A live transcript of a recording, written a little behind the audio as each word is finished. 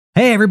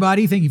Hey,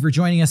 everybody. Thank you for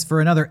joining us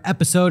for another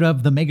episode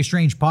of the Mega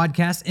Strange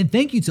Podcast. And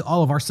thank you to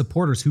all of our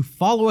supporters who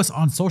follow us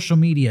on social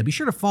media. Be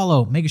sure to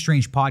follow Mega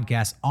Strange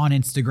Podcast on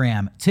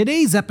Instagram.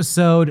 Today's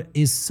episode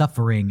is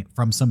suffering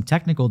from some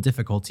technical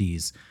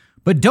difficulties.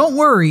 But don't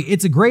worry,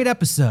 it's a great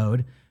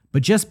episode.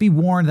 But just be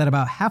warned that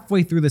about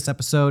halfway through this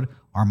episode,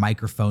 our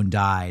microphone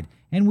died.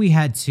 And we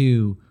had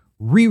to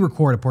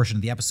re-record a portion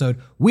of the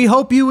episode. We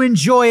hope you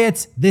enjoy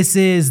it. This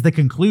is the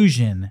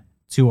conclusion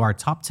to our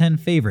top 10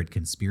 favorite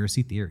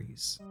conspiracy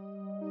theories.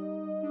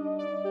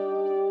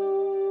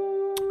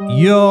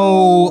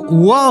 Yo,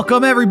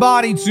 welcome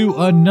everybody to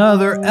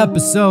another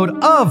episode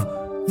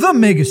of the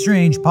Mega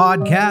Strange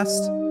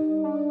Podcast.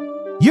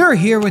 You're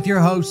here with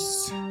your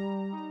hosts,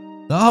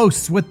 the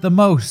hosts with the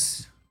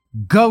most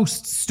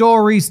ghost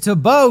stories to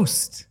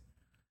boast,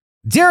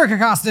 Derek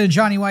Acosta and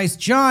Johnny Weiss.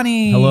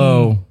 Johnny.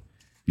 Hello.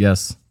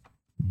 Yes.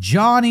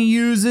 Johnny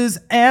uses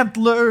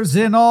antlers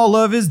in all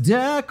of his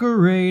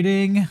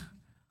decorating.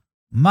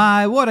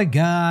 My, what a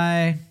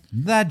guy,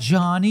 that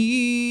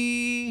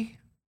Johnny.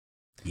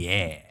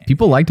 Yeah.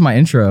 People liked my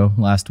intro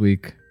last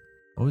week.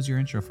 What was your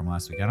intro from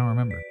last week? I don't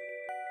remember.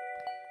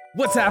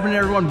 What's happening,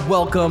 everyone?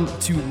 Welcome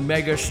to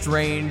Mega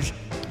Strange,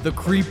 the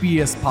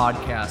creepiest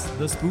podcast,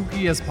 the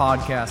spookiest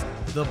podcast,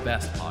 the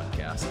best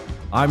podcast.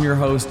 I'm your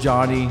host,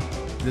 Johnny.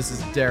 This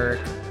is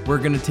Derek. We're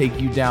going to take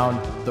you down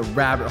the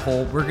rabbit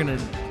hole. We're going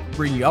to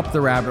bring you up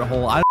the rabbit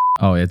hole.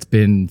 Oh, it's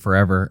been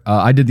forever.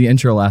 I did the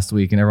intro last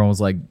week and everyone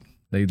was like,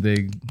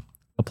 they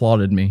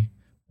applauded me.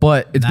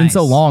 But it's been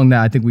so long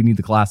that I think we need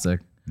the classic.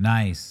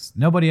 Nice.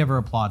 Nobody ever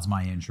applauds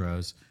my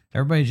intros.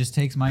 Everybody just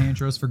takes my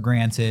intros for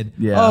granted.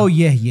 Yeah. Oh,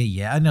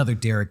 yeah. Another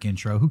Derek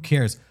intro. Who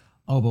cares?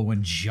 Oh, but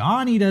when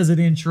Johnny does an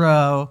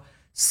intro,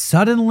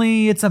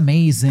 suddenly it's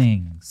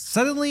amazing.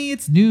 Suddenly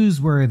it's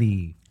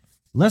newsworthy.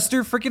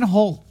 Lester freaking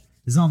Holt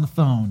is on the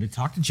phone to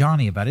talk to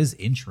Johnny about his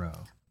intro.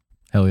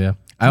 Hell yeah.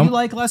 Do you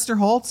like Lester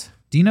Holt?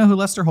 Do you know who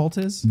Lester Holt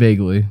is?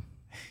 Vaguely.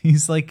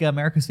 He's like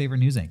America's favorite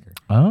news anchor.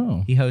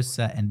 Oh. He hosts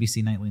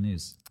NBC Nightly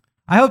News.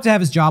 I hope to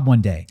have his job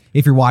one day.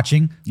 If you're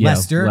watching, Yeah,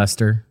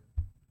 Lester,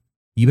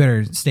 you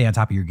better stay on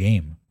top of your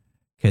game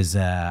because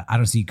I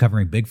don't see you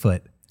covering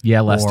Bigfoot.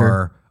 Yeah,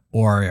 Lester.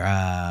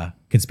 Or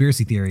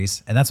conspiracy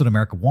theories. And that's what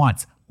America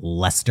wants.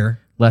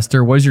 Lester.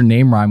 Lester, what does your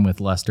name rhyme with,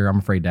 Lester? I'm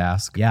afraid to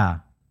ask. Yeah.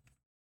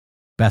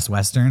 Best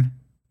Western.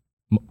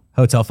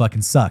 Hotel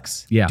fucking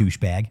sucks. Yeah.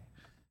 Douchebag.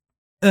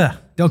 Ugh.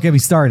 Don't get me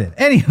started.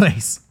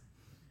 Anyways.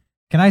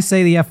 Can I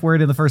say the F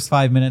word in the first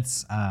 5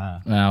 minutes? I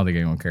don't think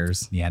anyone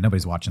cares. Yeah,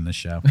 nobody's watching this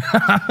show.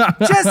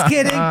 Just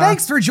kidding.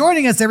 Thanks for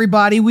joining us,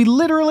 everybody. We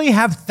literally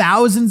have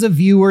thousands of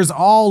viewers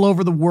all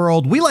over the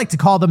world. We like to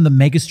call them the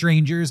Mega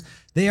Strangers.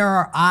 They are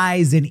our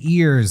eyes and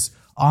ears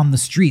on the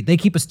street. They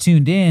keep us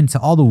tuned in to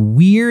all the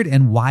weird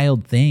and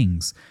wild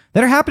things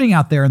that are happening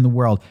out there in the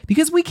world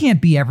because we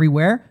can't be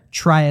everywhere,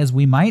 try as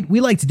we might. We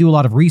like to do a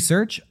lot of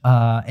research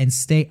and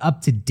stay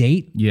up to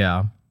date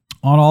Yeah.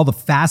 on all the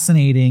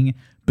fascinating,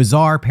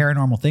 bizarre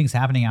paranormal things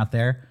happening out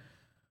there.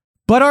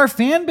 But our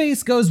fan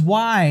base goes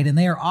wide, and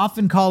they are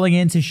often calling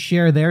in to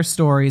share their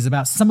stories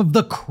about some of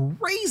the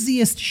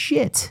craziest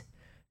shit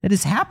that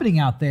is happening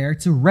out there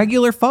to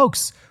regular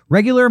folks,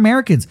 regular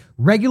Americans,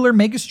 regular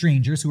Mega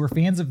Strangers who are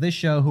fans of this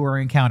show who are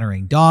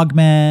encountering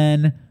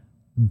dogmen,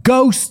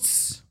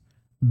 ghosts,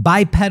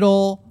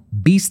 bipedal,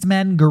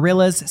 beastmen,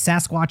 gorillas,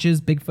 Sasquatches,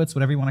 Bigfoots,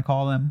 whatever you want to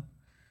call them.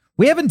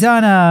 We haven't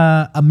done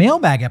a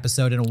mailbag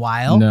episode in a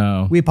while.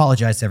 No. We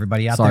apologize to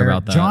everybody out there. Sorry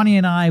about that. Johnny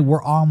and I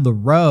were on the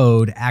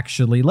road,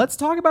 actually. Let's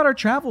talk about our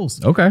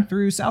travels Okay.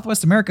 through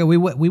Southwest America. We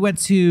went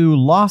to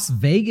Las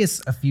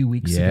Vegas a few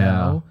weeks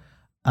ago.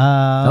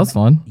 That was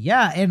fun.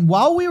 Yeah, and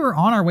while we were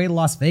on our way to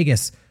Las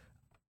Vegas,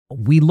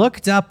 we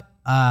looked up,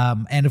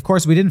 and of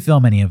course we didn't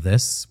film any of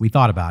this. We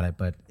thought about it,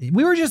 but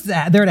we were just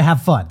there to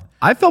have fun.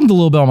 I filmed a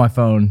little bit on my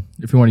phone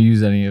if you want to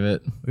use any of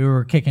it. We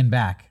were kicking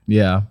back.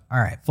 Yeah. All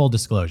right, full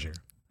disclosure.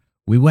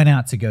 We went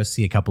out to go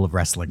see a couple of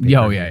wrestling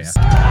Yo, pay-per-views.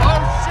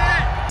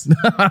 yeah.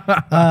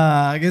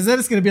 Because then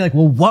it's going to be like,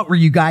 well, what were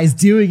you guys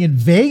doing in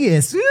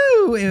Vegas?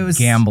 Woo, it was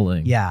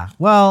Gambling. Yeah.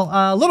 Well,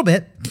 a little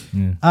bit.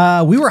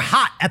 We were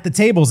hot at the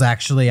tables,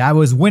 actually. I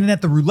was winning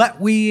at the roulette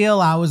wheel.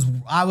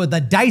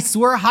 The dice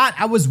were hot.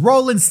 I was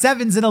rolling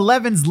 7s and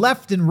 11s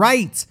left and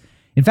right.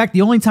 In fact,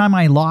 the only time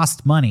I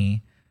lost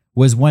money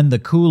was when the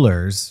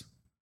coolers,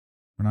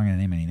 we're not going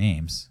to name any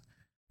names,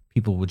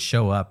 people would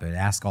show up and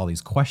ask all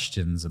these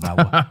questions about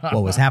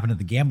what was happening at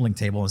the gambling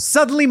table. And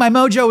suddenly my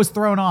mojo was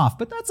thrown off,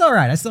 but that's all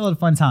right. I still had a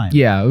fun time.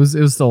 Yeah, it was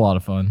still a lot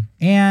of fun.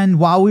 And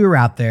while we were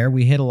out there,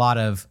 we hit a lot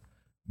of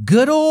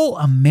good old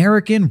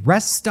American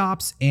rest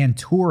stops and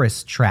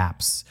tourist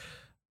traps.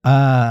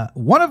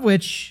 One of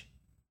which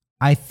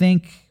I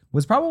think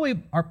was probably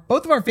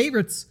both of our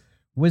favorites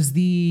was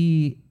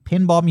the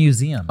Pinball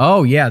Museum.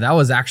 Oh yeah, that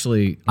was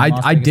actually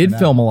I did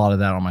film a lot of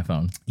that on my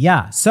phone.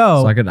 Yeah,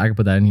 so I could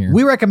put that in here.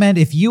 We recommend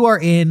if you are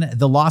in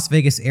the Las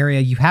Vegas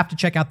area, you have to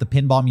check out the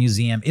Pinball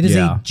Museum. It is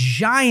a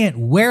giant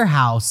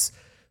warehouse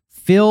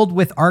filled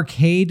with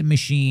arcade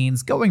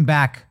machines going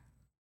back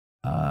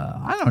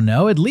I don't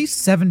know, at least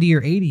 70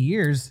 or 80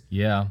 years.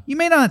 Yeah. You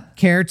may not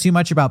care too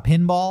much about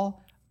pinball,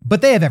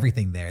 but they have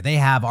everything there. They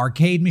have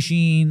arcade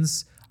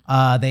machines.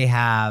 They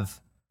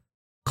have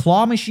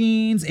claw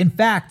machines. In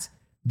fact,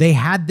 they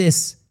had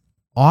this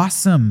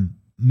awesome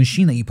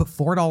machine that you put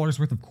 $4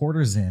 worth of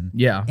quarters in.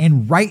 Yeah.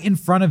 And right in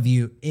front of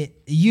you,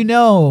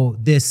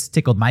 this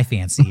tickled my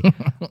fancy.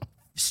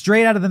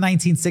 Straight out of the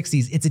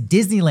 1960s, it's a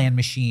Disneyland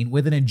machine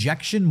with an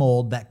injection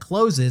mold that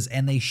closes,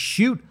 and they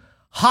shoot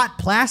hot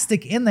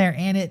plastic in there,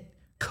 and it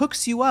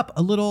cooks you up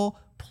a little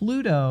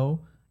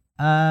Pluto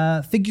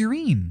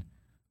figurine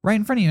right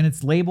in front of you, and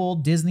it's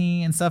labeled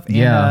Disney and stuff.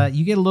 And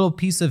you get a little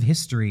piece of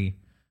history.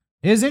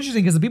 It was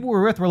interesting because the people we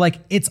were with were like,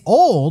 it's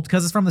old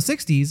because it's from the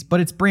 60s, but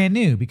it's brand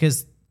new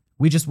because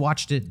we just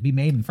watched it be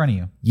made in front of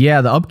you.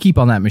 Yeah, the upkeep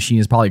on that machine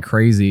is probably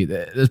crazy.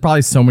 There's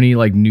probably so many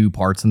like new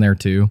parts in there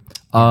too.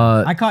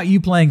 I caught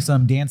you playing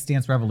some Dance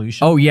Dance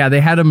Revolution. Oh yeah,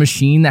 they had a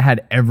machine that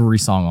had every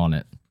song on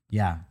it.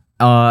 Yeah.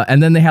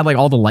 And then they had like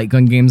all the light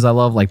gun games I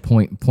love, like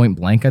Point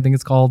Blank, I think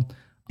it's called.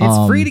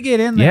 It's free to get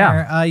in there.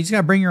 Yeah. You just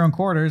gotta bring your own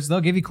quarters.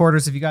 They'll give you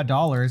quarters if you got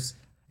dollars.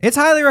 It's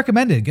highly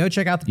recommended. Go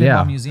check out the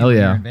Pinball Museum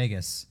here in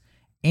Vegas.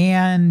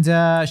 And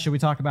should we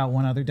talk about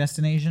one other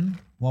destination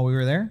while we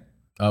were there?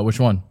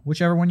 Which one?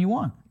 Whichever one you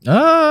want.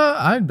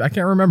 I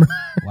can't remember.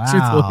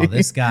 Wow,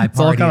 this guy it's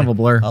all kind of a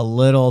blur. A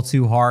little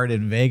too hard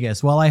in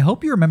Vegas. Well, I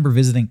hope you remember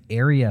visiting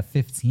Area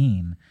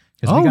 15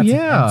 because we got to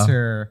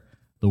enter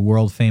the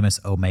world famous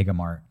Omega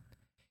Mart.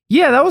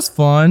 Yeah, that was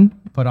fun.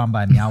 Put on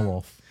by Meow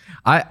Wolf.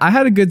 I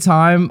had a good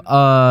time.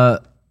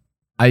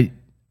 It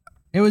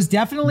was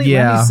definitely,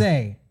 let me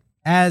say,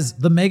 as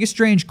the Mega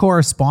Strange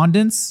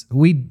correspondents,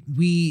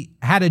 we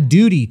had a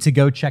duty to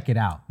go check it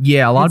out.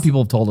 Yeah, a lot of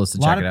people have told us to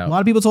check it out. A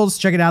lot of people told us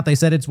to check it out. They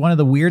said it's one of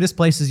the weirdest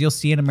places you'll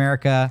see in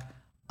America.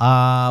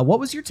 What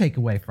was your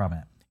takeaway from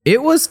it?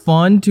 It was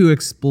fun to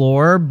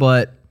explore,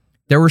 but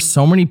there were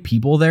so many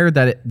people there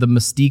that the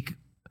mystique,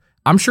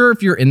 I'm sure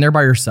if you're in there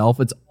by yourself,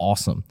 it's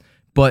awesome.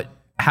 But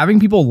having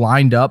people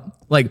lined up,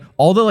 like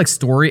all the like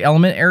story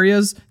element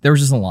areas, there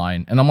was just a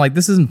line. And I'm like,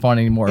 this isn't fun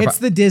anymore. It's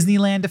the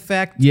Disneyland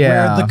effect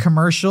where the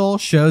commercial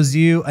shows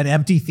you an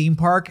empty theme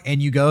park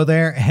and you go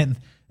there and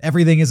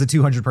everything is a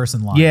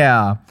 200-person line.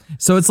 Yeah.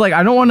 So it's like,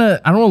 I don't want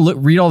to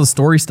read all the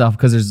story stuff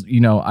because there's,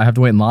 I have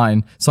to wait in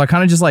line. So I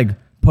kind of just like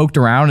poked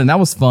around and that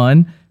was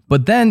fun.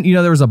 But then,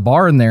 there was a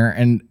bar in there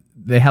and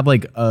they had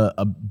like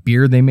a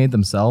beer they made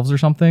themselves or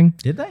something.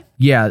 Did they?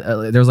 Yeah.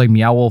 There was like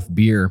Meow Wolf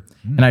beer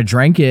and I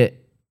drank it.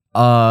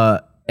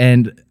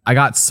 And I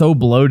got so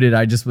bloated.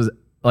 I just was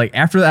like,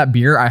 after that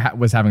beer, I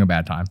was having a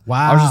bad time.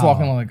 Wow. I was just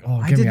walking along like, oh,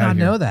 I did not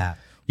know that.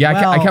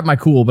 Yeah, I kept my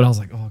cool, but I was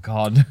like, oh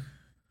God.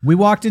 We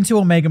walked into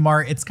Omega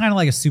Mart. It's kind of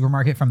like a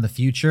supermarket from the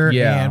future.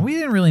 Yeah. And we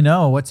didn't really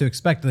know what to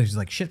expect. There's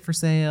like shit for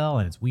sale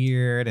and it's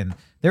weird. And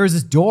there was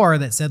this door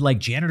that said like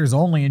janitors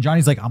only. And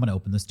Johnny's like, I'm going to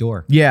open this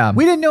door. Yeah.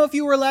 We didn't know if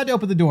you were allowed to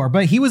open the door,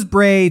 but he was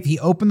brave. He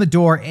opened the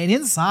door and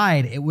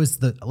inside it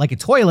was like a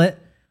toilet,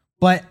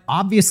 but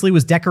obviously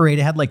was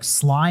decorated. It had like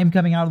slime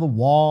coming out of the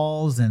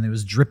walls and it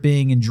was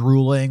dripping and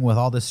drooling with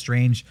all this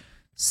strange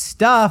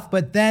stuff.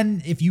 But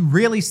then if you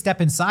really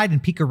step inside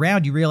and peek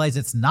around, you realize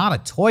it's not a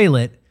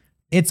toilet.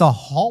 It's a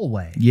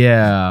hallway.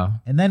 Yeah.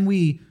 And then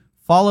we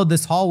followed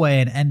this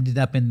hallway and ended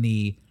up in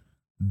the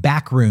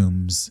back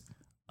rooms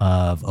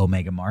of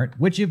Omega Mart,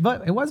 which it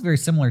was very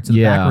similar to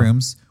the back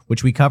rooms,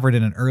 which we covered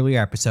in an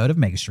earlier episode of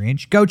Mega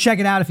Strange. Go check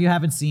it out if you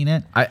haven't seen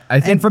it. I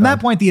think, and from that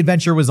point, the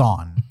adventure was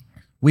on.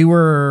 We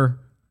were,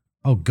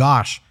 oh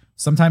gosh,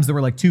 sometimes there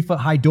were like 2-foot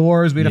high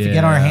doors. We'd have to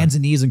get on our hands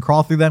and knees and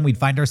crawl through them. We'd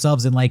find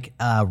ourselves in like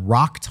a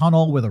rock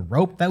tunnel with a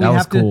rope that we'd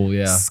have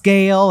to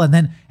scale. And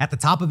then at the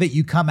top of it,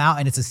 you come out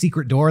and it's a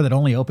secret door that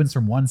only opens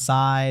from one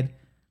side.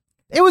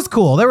 It was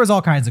cool. There was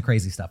all kinds of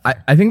crazy stuff.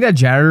 I think that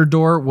janitor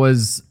door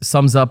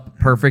sums up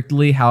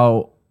perfectly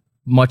how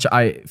much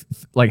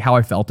how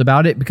I felt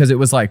about it, because it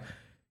was like,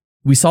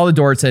 we saw the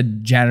door, it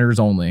said janitors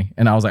only.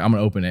 And I was like, I'm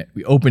going to open it.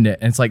 We opened it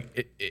and it's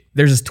like,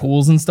 there's just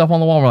tools and stuff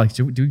on the wall. We're like,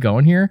 do we go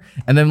in here?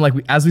 And then like,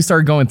 as we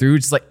started going through,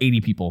 just like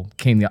 80 people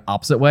came the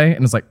opposite way.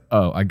 And it's like,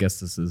 oh, I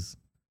guess this is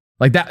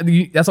like that.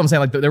 That's what I'm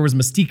saying. Like there was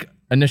mystique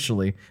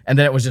initially. And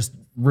then it was just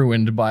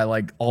ruined by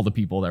like all the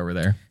people that were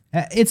there.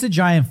 It's a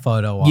giant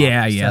photo op.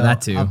 Yeah, so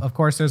that too. Of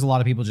course, there's a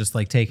lot of people just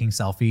like taking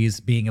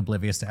selfies, being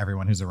oblivious to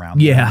everyone who's around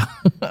them. Yeah.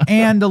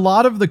 And a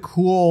lot of the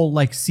cool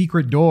like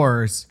secret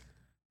doors,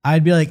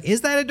 I'd be like,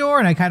 is that a door?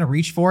 And I kind of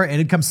reach for it and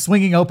it comes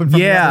swinging open from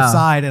the other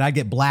side and I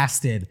get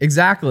blasted.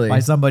 Exactly. By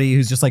somebody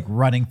who's just like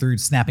running through,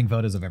 snapping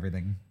photos of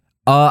everything.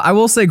 I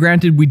will say,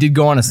 granted, we did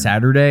go on a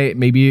Saturday.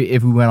 Maybe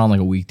if we went on like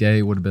a weekday,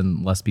 it would have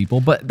been less people.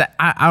 But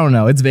I don't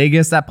know. It's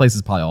Vegas. That place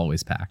is probably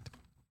always packed.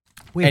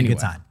 We had a good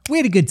time. We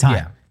had a good time.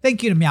 Yeah.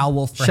 Thank you to Meow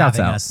Wolf for Shouts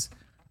having out. us.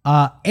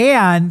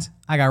 And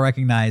I got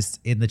recognized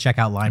in the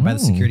checkout line by the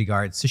security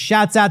guard. So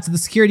shouts out to the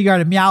security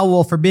guard at Meow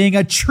Wolf for being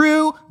a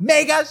true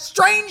Mega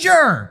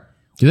Stranger.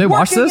 Do they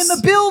watch Working this? in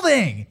the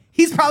building.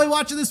 He's probably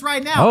watching this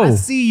right now. Oh. I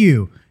see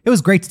you. It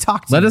was great to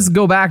talk to you. Let us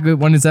go back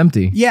when it's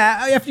empty.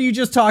 Yeah, after you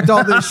just talked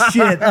all this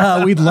shit,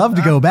 we'd love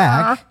to go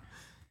back.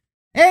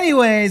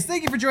 Anyways,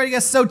 thank you for joining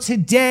us. So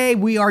today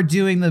we are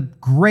doing the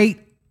great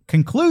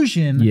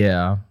conclusion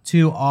Yeah.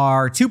 to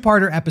our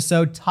two-parter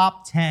episode,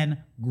 Top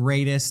 10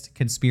 Greatest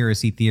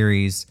Conspiracy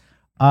Theories.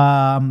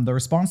 The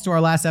response to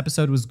our last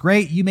episode was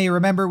great. You may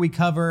remember we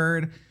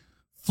covered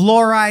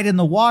fluoride in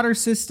the water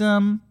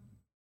system.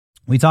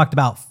 We talked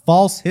about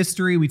false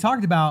history. We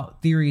talked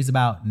about theories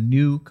about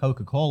new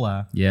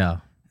Coca-Cola.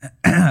 Yeah.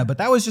 But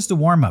that was just a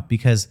warm-up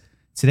because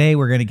today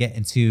we're going to get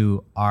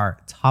into our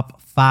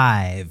top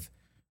 5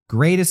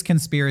 greatest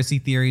conspiracy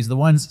theories, the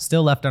ones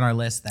still left on our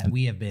list that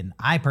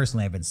I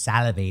personally have been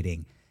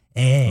salivating.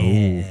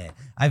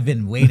 I've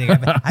been waiting.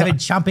 I've been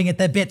chomping at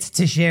the bit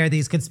to share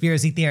these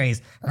conspiracy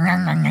theories.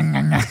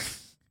 And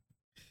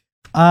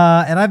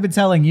I've been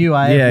telling you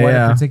I have one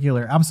in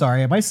particular. I'm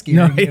sorry, am I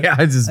scaring you? Yeah,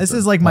 This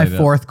is like my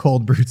 4th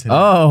cold brew today.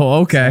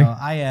 Oh, okay.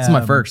 So This is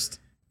my first.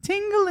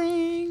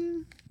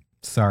 Tingling.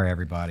 Sorry,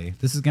 everybody.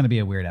 This is going to be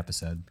a weird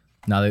episode.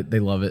 No, they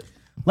love it.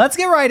 Let's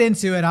get right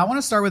into it. I want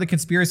to start with a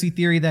conspiracy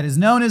theory that is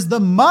known as the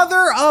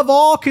mother of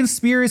all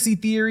conspiracy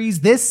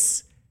theories.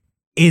 This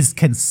is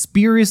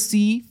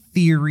Conspiracy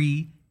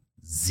Theory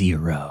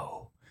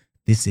 0.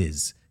 This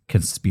is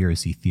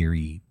Conspiracy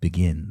Theory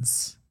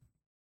Begins.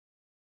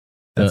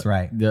 That's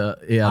right.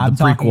 I'm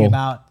talking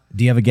about,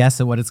 do you have a guess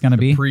at what it's going to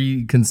be?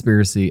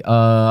 Pre-conspiracy.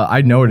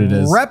 I know what it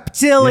is.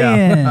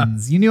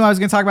 Reptilians. You knew I was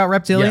going to talk about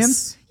reptilians?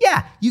 Yes.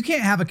 Yeah, you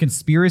can't have a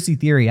conspiracy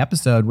theory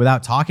episode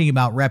without talking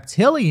about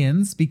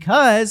reptilians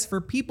because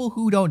for people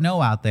who don't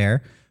know out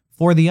there,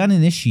 for the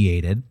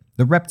uninitiated,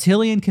 the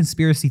reptilian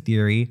conspiracy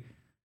theory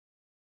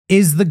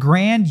is the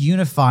grand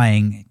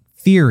unifying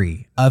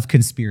theory of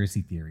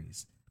conspiracy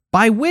theories,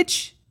 by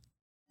which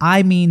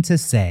I mean to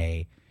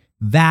say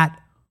that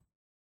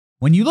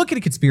when you look at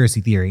a conspiracy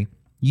theory,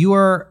 you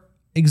are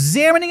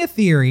examining a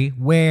theory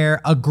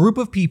where a group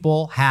of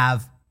people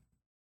have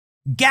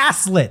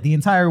gaslit the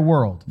entire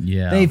world.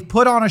 Yeah. They've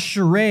put on a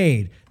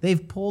charade.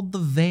 They've pulled the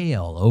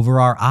veil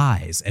over our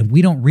eyes, and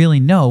we don't really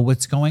know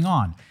what's going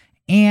on.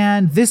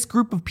 And this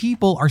group of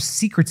people are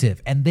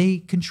secretive, and they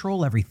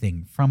control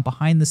everything from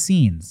behind the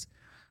scenes.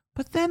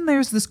 But then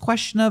there's this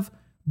question of,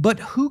 but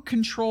who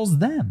controls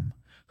them?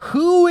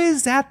 Who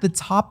is at the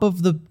top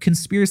of the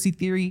conspiracy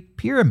theory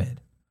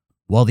pyramid?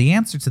 Well, the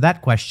answer to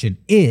that question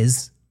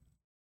is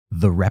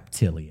the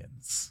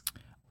reptilians.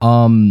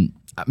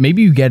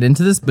 Maybe you get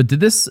into this, but did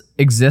this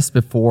exist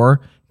before?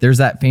 There's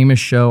that famous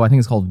show, I think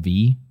it's called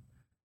V,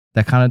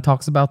 that kind of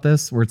talks about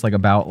this, where it's like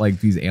about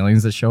like these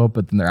aliens that show up,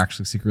 but then they're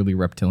actually secretly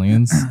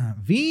reptilians.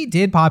 V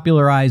did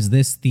popularize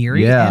this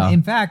theory. Yeah. And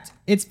in fact,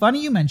 it's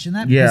funny you mentioned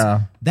that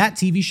because that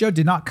TV show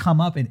did not come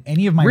up in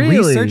any of my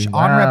research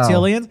on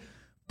reptilians.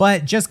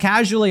 But just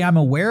casually, I'm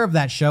aware of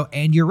that show.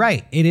 And you're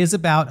right. It is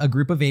about a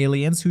group of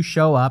aliens who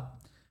show up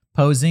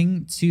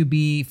posing to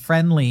be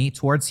friendly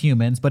towards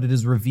humans, but it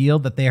is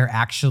revealed that they are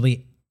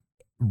actually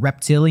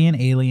reptilian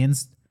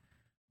aliens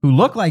who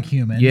look like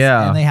humans.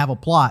 Yeah. And they have a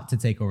plot to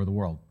take over the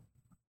world.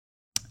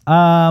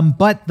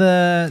 But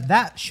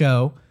that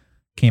show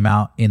came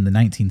out in the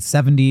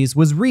 1970s,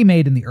 was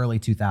remade in the early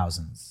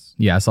 2000s.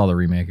 Yeah, I saw the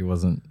remake. It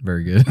wasn't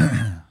very good.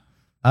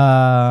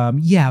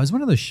 Yeah, it was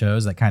one of those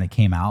shows that kind of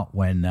came out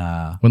when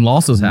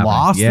Lost was happening.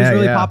 Lost was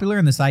really popular,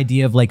 and this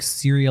idea of like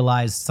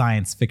serialized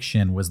science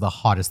fiction was the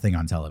hottest thing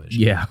on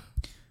television. Yeah.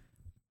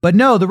 But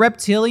no, the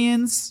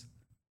reptilians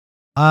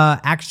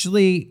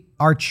actually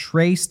are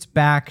traced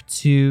back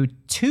to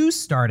 2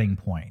 starting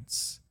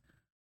points.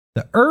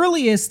 The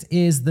earliest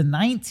is the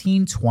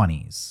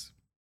 1920s.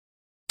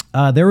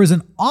 There was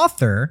an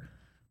author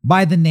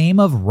by the name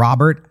of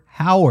Robert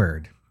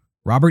Howard.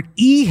 Robert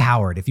E.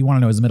 Howard, if you want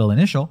to know his middle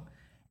initial.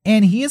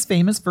 And he is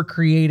famous for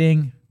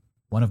creating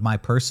one of my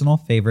personal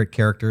favorite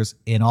characters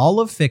in all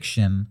of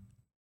fiction,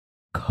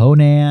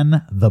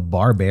 Conan the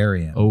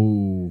Barbarian.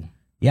 Oh.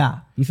 Yeah.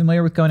 You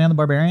familiar with Conan the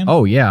Barbarian?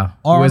 Oh, yeah.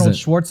 Arnold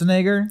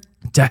Schwarzenegger.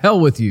 To hell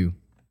with you.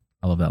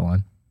 I love that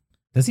line.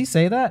 Does he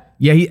say that?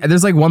 Yeah,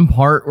 there's like one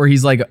part where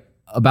he's like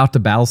about to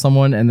battle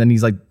someone and then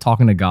he's like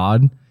talking to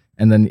God.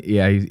 And then,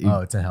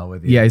 to hell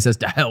with you. Yeah, he says,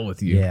 to hell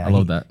with you. Yeah, I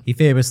love that. He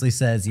famously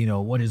says,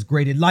 what is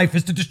great in life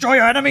is to destroy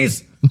your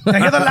enemies, to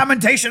hear the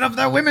lamentation of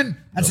their women,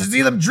 and to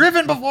see them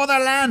driven before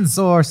their lands,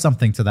 or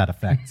something to that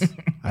effect.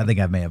 I think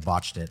I may have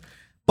botched it.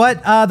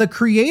 But the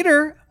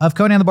creator of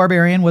Conan the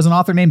Barbarian was an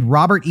author named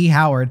Robert E.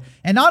 Howard.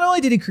 And not only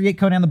did he create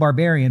Conan the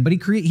Barbarian, but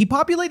he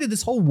populated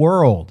this whole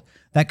world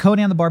that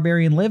Conan the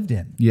Barbarian lived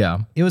in. Yeah.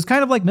 It was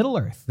kind of like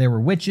Middle-earth. There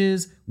were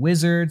witches,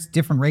 wizards,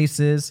 different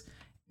races.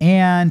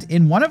 And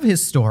in one of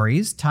his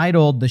stories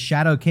titled The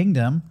Shadow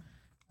Kingdom,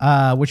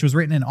 which was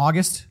written in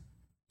August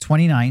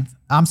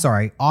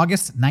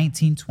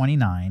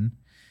 1929,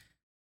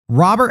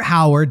 Robert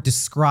Howard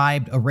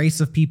described a race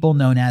of people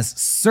known as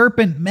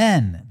serpent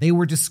men. They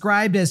were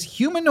described as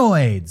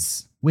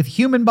humanoids with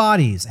human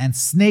bodies and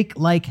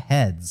snake-like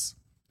heads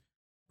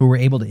who were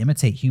able to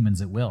imitate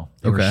humans at will.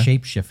 They were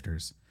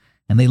shapeshifters.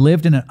 And they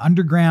lived in an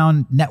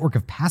underground network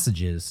of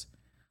passages.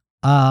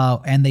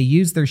 And they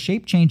used their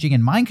shape-changing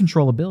and mind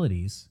control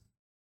abilities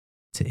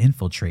to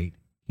infiltrate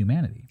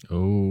humanity.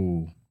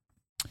 Oh.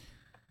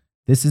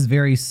 This is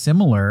very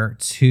similar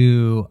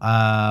to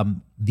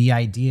the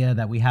idea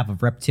that we have of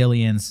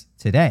reptilians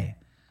today.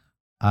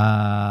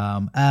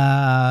 About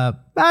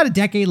a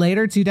decade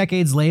later, 2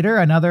 decades later,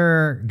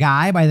 another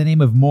guy by the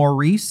name of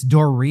Maurice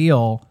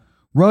Doreal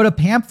wrote a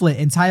pamphlet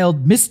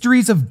entitled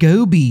Mysteries of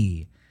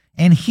Gobi.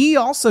 And he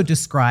also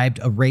described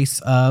a race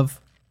of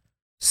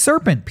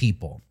serpent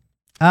people,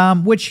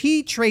 which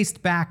he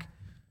traced back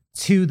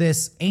to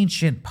this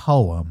ancient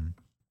poem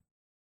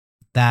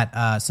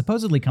that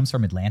supposedly comes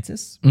from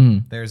Atlantis.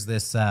 There's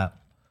this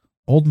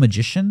old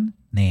magician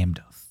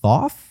named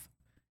Thoth.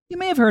 You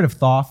may have heard of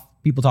Thoth.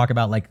 People talk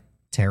about like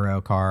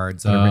tarot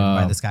cards that are written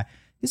by this guy.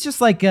 It's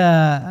just like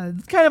kind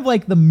of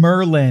like the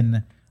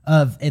Merlin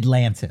of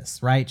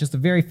Atlantis, right? Just a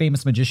very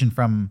famous magician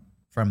from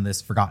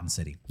this forgotten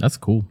city. That's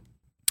cool.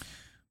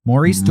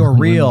 Maurice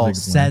Doreal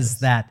says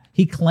that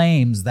he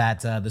claims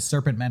that the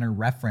serpent men are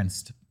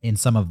referenced in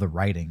some of the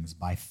writings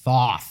by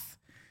Thoth.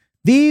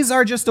 These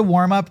are just a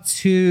warm-up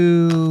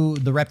to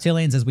the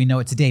reptilians as we know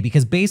it today,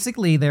 because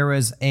basically there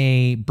was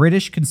a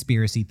British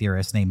conspiracy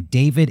theorist named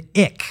David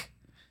Icke.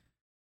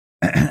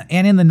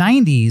 And in the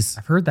 90s...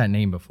 I've heard that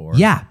name before.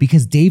 Yeah,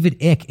 because David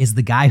Icke is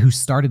the guy who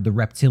started the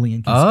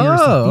reptilian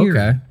conspiracy theory.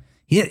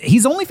 Okay.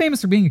 He's only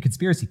famous for being a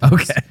conspiracy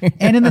theorist. Okay.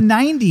 And in the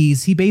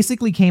 90s, he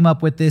basically came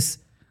up with this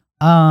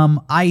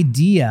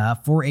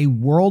idea for a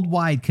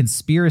worldwide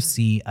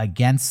conspiracy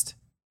against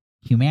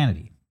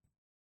humanity.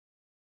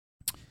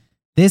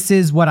 This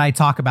is what I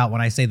talk about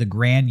when I say the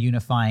grand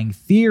unifying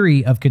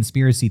theory of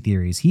conspiracy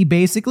theories. He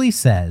basically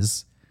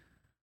says,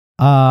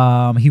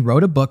 he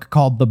wrote a book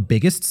called The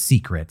Biggest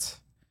Secret.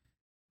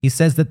 He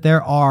says that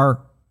there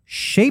are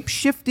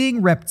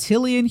shape-shifting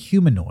reptilian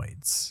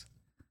humanoids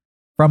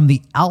from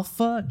the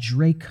Alpha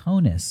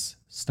Draconis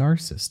star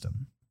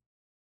system.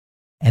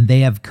 And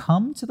they have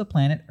come to the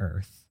planet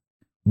Earth,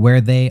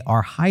 where they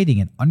are hiding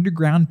in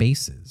underground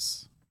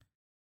bases.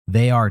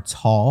 They are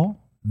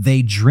tall,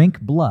 they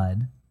drink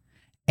blood,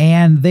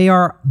 and they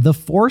are the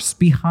force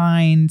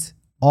behind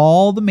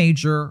all the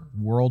major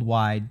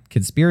worldwide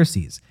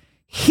conspiracies.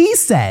 He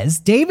says,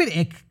 David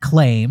Icke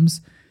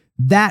claims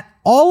that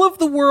all of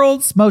the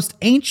world's most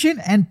ancient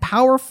and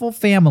powerful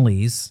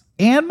families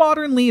and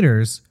modern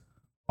leaders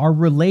are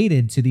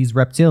related to these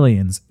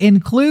reptilians,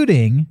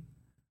 including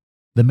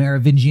the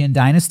Merovingian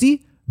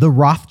dynasty, the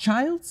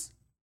Rothschilds,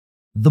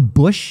 the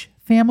Bush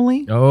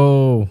family,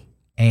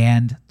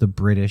 and the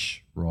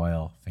British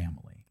royal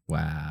family.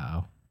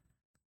 Wow.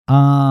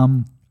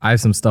 I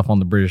have some stuff on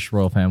the British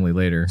royal family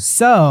later.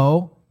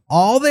 So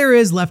all there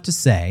is left to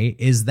say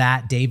is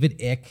that David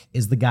Icke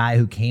is the guy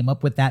who came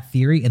up with that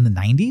theory in the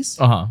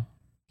 90s.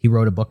 He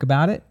wrote a book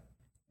about it.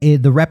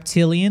 The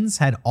reptilians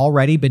had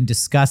already been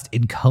discussed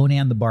in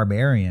Conan the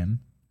Barbarian.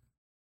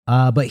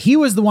 But he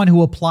was the one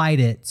who applied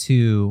it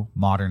to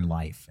modern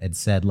life and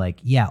said, like,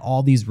 yeah,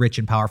 all these rich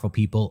and powerful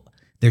people,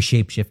 they're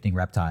shape-shifting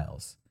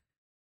reptiles.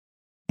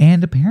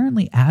 And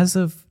apparently, as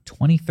of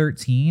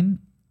 2013,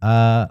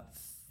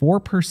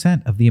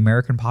 4% of the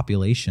American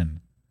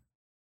population,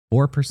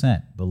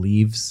 4%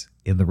 believes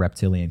in the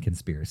reptilian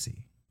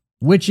conspiracy,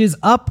 which is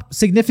up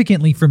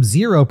significantly from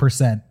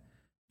 0%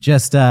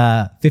 just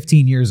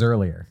 15 years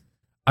earlier.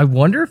 I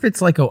wonder if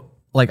it's like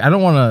I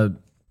don't want to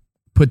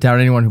put down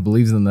anyone who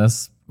believes in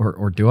this.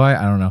 Or do I?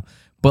 I don't know.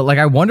 But like,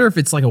 I wonder if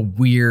it's like a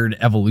weird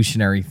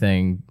evolutionary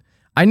thing.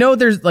 I know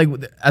there's like,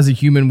 as a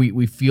human,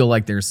 we feel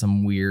like there's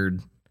some weird,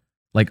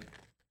 like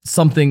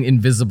something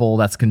invisible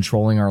that's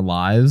controlling our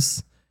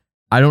lives.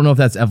 I don't know if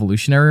that's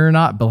evolutionary or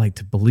not, but like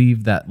to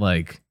believe that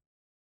like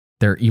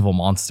they're evil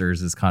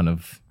monsters is kind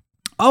of.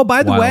 Oh,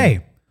 by the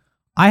way,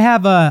 I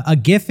have a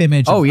GIF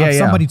image of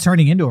somebody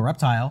turning into a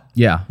reptile.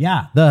 Yeah.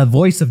 Yeah. The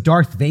voice of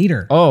Darth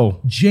Vader.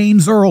 Oh.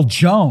 James Earl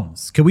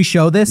Jones. Can we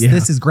show this? Yeah.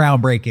 This is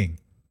groundbreaking.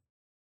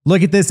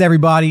 Look at this,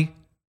 everybody.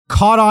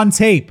 Caught on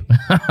tape.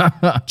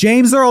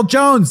 James Earl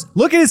Jones.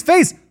 Look at his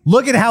face.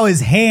 Look at how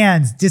his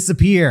hands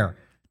disappear.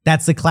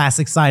 That's the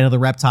classic sign of the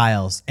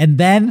reptiles. And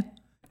then,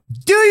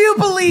 do you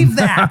believe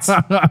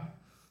that?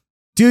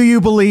 Do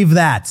you believe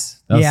that?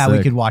 That's we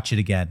sick. could watch it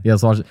again. Yeah,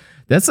 let's watch it.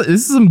 This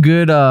is some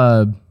good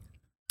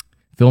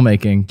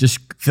filmmaking.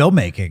 Just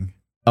filmmaking.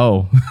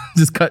 Oh,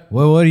 just cut.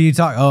 Well, what are you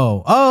talking?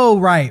 Oh,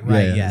 right.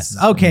 Yeah, yes.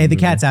 Okay, the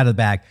cat's out of the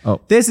bag. Oh.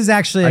 This is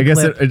actually I guess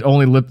clip. it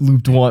only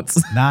looped once.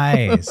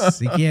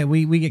 Nice. Yeah,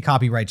 we get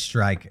copyright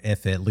strike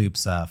if it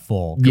loops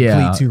full.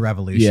 Complete 2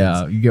 revolutions.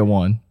 Yeah, you get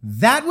one.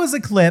 That was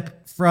a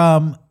clip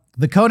from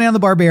the Conan the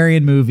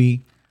Barbarian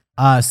movie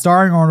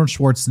starring Arnold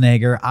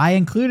Schwarzenegger. I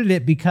included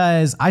it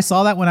because I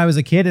saw that when I was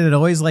a kid and it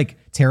always like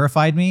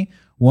terrified me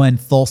when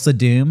Thulsa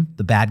Doom,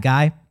 the bad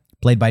guy,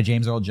 played by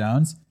James Earl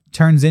Jones,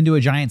 turns into a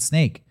giant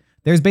snake.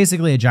 There's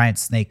basically a giant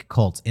snake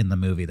cult in the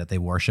movie that they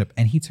worship,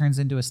 and he turns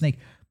into a snake.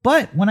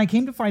 But when I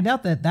came to find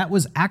out that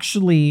was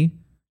actually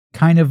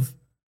kind of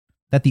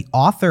that the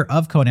author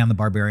of Conan the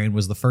Barbarian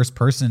was the first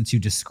person to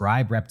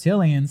describe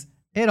reptilians,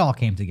 it all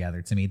came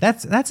together to me.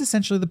 That's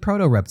essentially the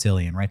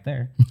proto-reptilian right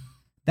there.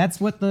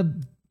 That's what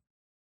the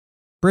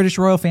British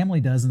royal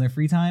family does in their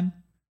free time.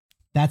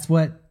 That's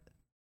what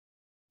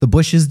the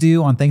Bushes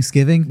do on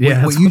Thanksgiving.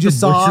 Yeah, what you just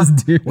the saw.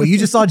 Bushes do. What you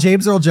just saw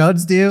James Earl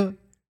Jones do.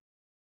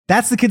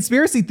 That's the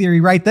conspiracy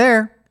theory right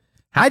there.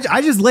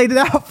 I just laid it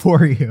out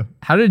for you.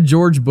 How did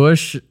George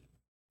Bush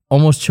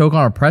almost choke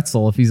on a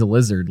pretzel if he's a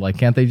lizard? Like,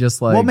 can't they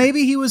just like? Well,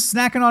 maybe he was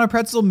snacking on a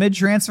pretzel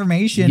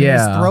mid-transformation. And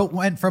Yeah. his throat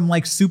went from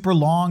like super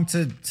long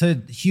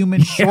to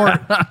human short,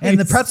 and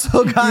the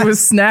pretzel got he was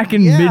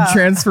snacking Yeah.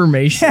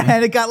 mid-transformation.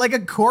 and it got like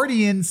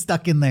accordion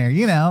stuck in there.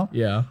 You know.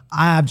 Yeah.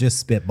 I'm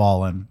just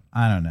spitballing.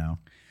 I don't know.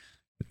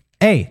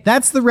 Hey,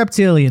 that's the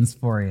reptilians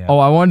for you. Oh,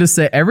 I wanted to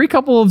say every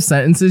couple of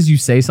sentences you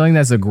say something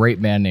that's a great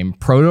band name.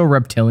 Proto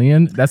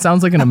Reptilian. That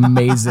sounds like an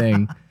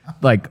amazing,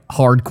 like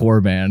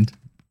hardcore band.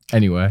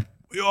 Anyway.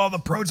 We are the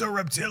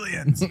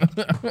proto-reptilians.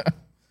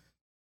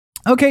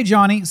 Okay,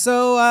 Johnny.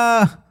 So,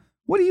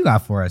 what do you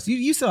got for us?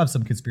 You still have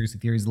some conspiracy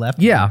theories left?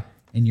 Yeah.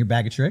 In your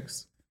bag of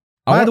tricks?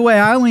 I By want- the way,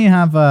 I only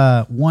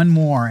have one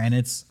more, and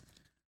it's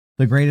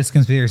the greatest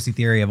conspiracy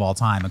theory of all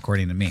time,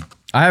 according to me.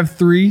 I have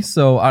 3,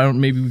 so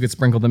maybe we could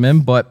sprinkle them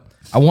in, but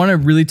I want to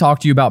really talk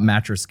to you about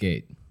Mattress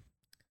Gate.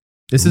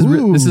 This is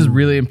this is Ooh.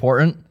 really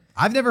important.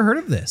 I've never heard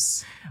of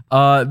this.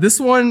 This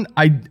one,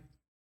 I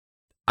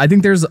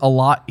think there's a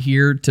lot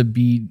here to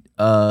be.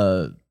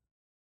 I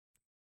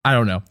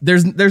don't know.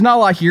 There's not a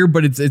lot here,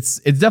 but it's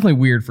definitely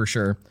weird for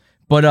sure.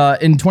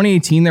 But in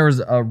 2018, there was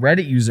a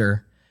Reddit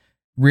user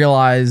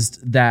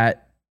realized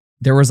that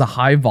there was a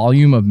high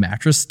volume of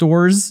mattress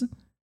stores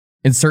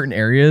in certain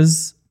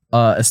areas,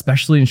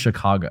 especially in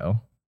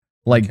Chicago,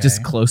 like just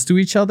Okay. close to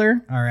each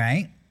other. All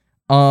right.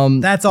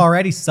 That's That's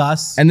already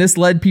sus. and this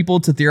led people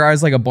to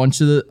theorize like a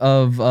bunch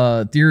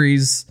of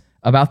theories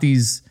about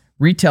these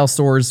retail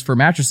stores for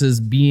mattresses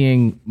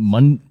being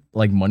money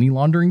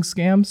laundering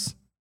scams.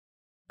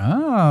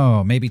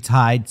 Oh, maybe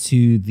tied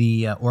to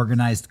the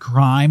organized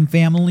crime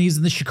families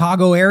in the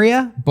Chicago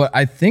area? But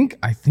I think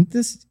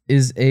this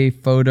is a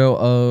photo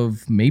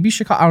of maybe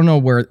Chicago. I don't know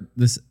where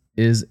this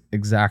is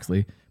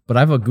exactly, but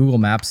I have a Google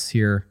Maps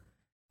here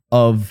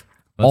of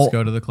Let's all,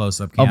 go to the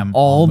close-up of cam.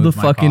 all I'll the move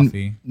my fucking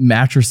coffee.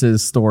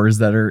 mattresses stores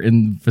that are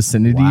in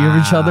vicinity of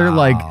each other.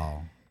 Like,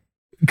 Wow.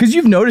 because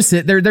you've noticed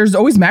it, there's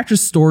always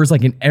mattress stores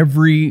like in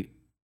every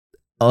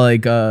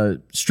like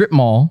strip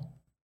mall,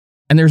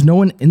 and there's no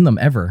one in them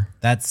ever,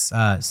 That's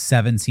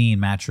 17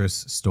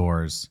 mattress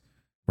stores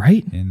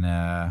right? in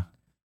I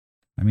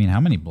mean,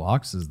 how many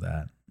blocks is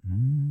that?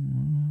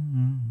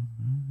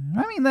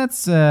 I mean,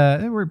 that's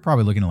we're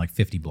probably looking at like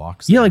 50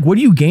 blocks. Yeah, like what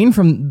do you gain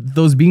from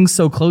those being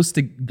so close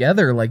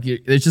together? Like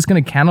it's just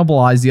going to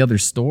cannibalize the other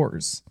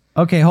stores.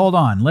 Okay, hold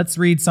on. Let's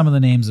read some of the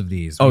names of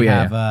these. Oh, We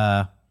yeah,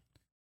 have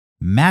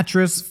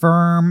Mattress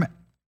Firm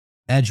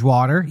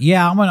Edgewater.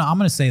 Yeah, I'm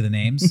gonna say the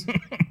names.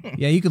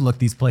 Yeah, you could look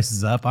these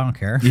places up. I don't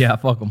care. Yeah,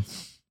 fuck them.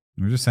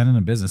 We're just sending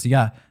a business. You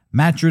got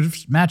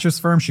Mattress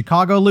Firm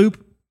Chicago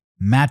Loop,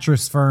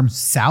 Mattress Firm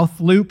South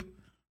Loop,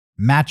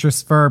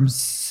 Mattress Firm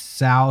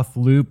South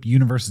Loop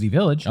University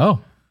Village, Oh,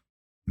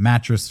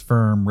 Mattress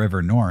Firm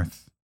River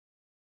North,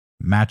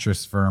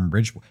 Mattress Firm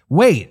Bridgeport.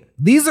 Wait,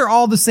 these are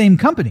all the same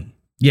company.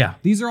 yeah.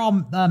 These are all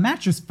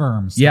Mattress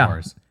Firm Yeah.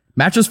 stores.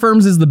 Mattress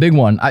Firms is the big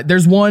one.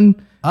 There's one.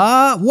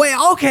 Wait,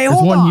 okay, There's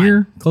hold one on.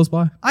 here close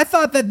by. I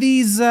thought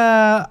these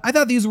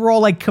were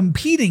all like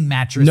competing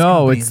mattress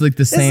No, companies. it's like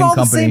the It's same all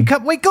company. The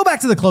same wait, go back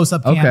to the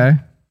close-up cam. Okay.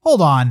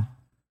 Hold on.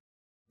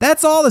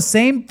 That's all the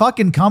same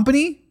fucking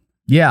company?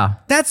 Yeah,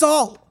 That's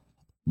all.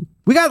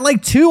 We got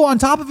like 2 on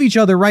top of each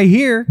other right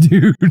here.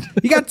 dude.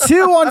 You got 2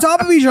 on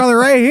top of each other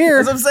right here.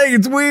 That's what I'm saying.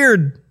 It's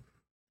weird.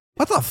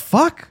 What the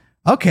fuck?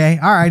 Okay,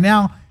 all right.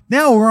 Now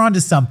we're on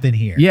to something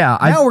here. Yeah,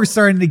 Now we're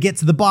starting to get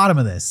to the bottom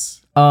of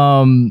this.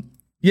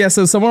 Yeah.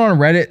 So someone on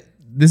Reddit.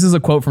 This is a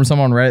quote from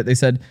someone on Reddit. They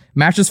said,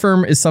 "Mattress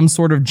Firm is some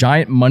sort of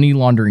giant money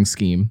laundering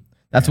scheme."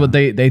 That's what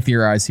they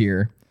theorize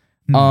here.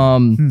 I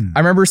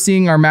remember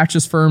seeing our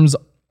mattress firms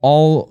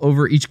all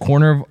over each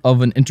corner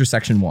of an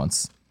intersection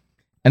once,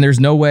 and there's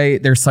no way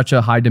there's such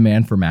a high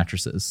demand for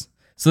mattresses.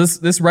 So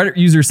this Reddit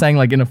user is saying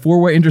like in a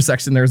 4-way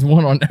intersection, there's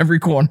one on every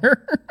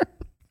corner.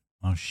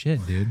 Oh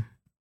shit, dude.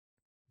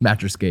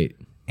 Mattress Gate.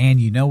 And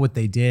you know what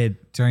they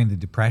did during the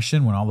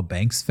Depression when all the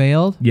banks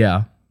failed?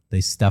 Yeah. They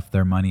stuffed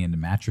their money into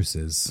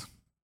mattresses.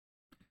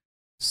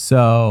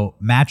 So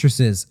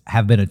mattresses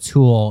have been a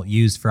tool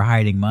used for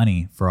hiding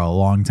money for a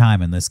long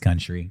time in this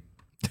country.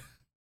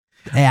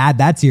 Hey, add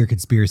that to your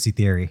conspiracy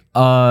theory.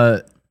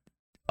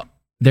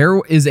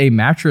 There is a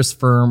mattress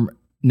firm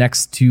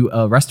next to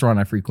a restaurant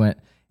I frequent,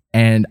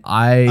 and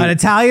An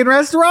Italian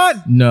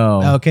restaurant?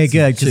 no. Okay, It's a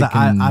good. Because I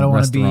chicken don't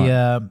want to be,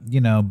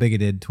 restaurant.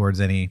 bigoted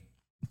towards any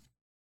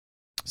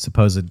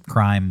supposed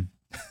crime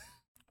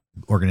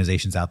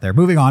organizations out there.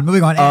 Moving on.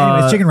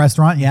 Anyways, chicken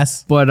restaurant,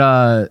 yes.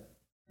 But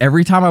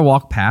every time I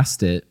walk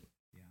past it,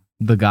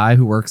 the guy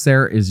who works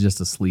there is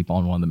just asleep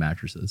on one of the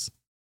mattresses.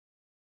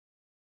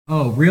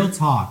 Oh, real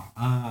talk.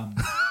 All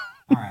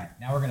right,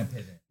 now we're gonna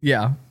pivot.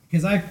 Yeah.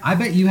 Because I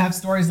bet you have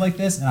stories like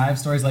this, and I have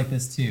stories like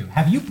this too.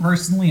 Have you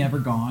personally ever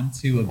gone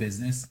to a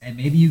business and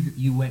maybe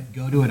you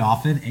go to it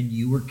often and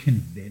you were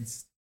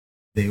convinced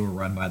they were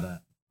run by the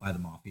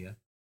mafia?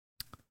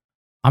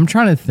 I'm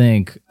trying to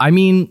think. I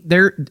mean,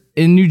 they're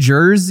in New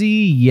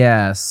Jersey,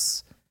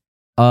 yes.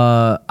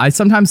 I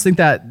sometimes think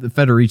that the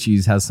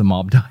Federici's has some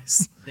mob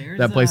ties.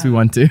 That place we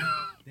went to.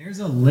 There's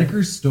a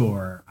liquor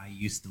store I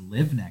used to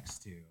live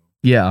next to.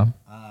 Yeah.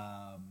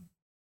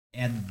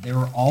 And there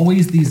were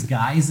always these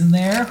guys in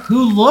there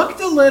who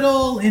looked a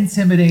little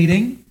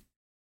intimidating.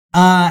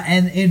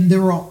 And they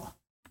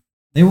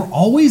were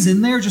always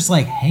in there just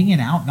like hanging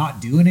out, not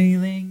doing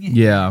anything.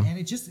 Yeah.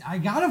 And I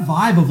got a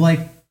vibe of like,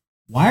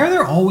 why are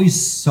there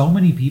always so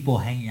many people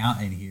hanging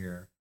out in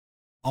here?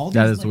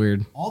 That is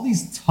weird. All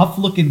these tough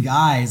looking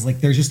guys, like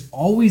they're just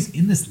always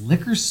in this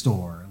liquor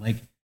store, like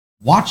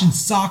watching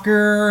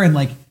soccer and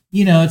like,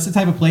 it's the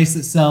type of place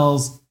that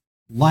sells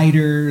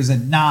lighters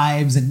and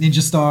knives and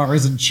ninja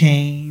stars and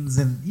chains.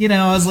 And,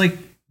 I was like,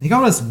 they got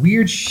all this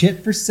weird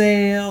shit for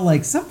sale.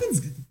 Like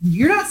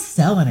you're not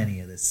selling any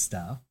of this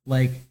stuff.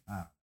 Like,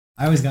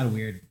 I always got a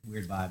weird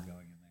vibe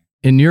going in there.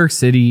 In New York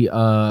City,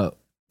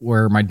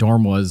 where my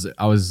dorm was,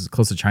 I was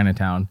close to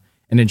Chinatown.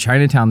 And in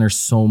Chinatown, there's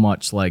so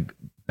much like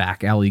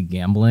back alley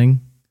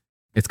gambling.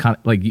 It's kind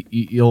of like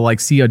you'll like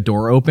see a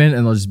door open and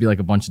there'll just be like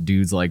a bunch of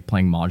dudes like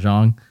playing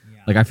mahjong.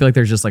 Yeah. Like I feel like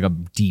there's just like a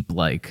deep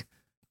like,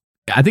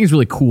 I think it's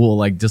really cool.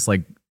 Like just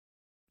like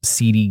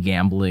seedy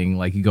gambling.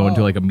 Like you go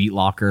into like a meat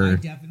locker. I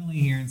definitely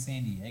here in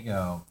San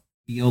Diego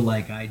feel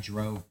like I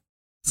drove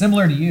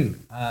similar to you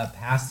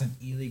past an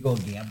illegal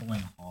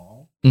gambling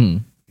hall.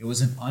 Mm. It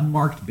was an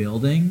unmarked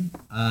building,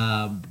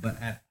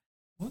 but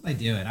what was I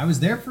doing? I was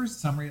there for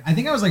some reason. I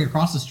think I was like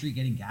across the street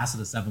getting gas at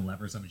a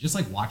 7-Eleven or something, just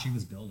like watching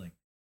this building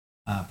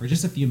for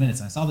just a few minutes.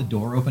 And I saw the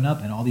door open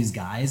up and all these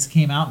guys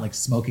came out like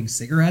smoking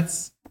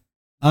cigarettes.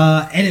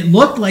 And it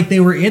looked like they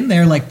were in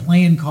there like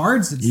playing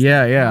cards and stuff.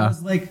 Yeah. And I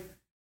was like,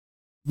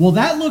 well,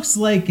 that looks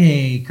like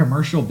a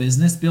commercial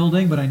business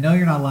building, but I know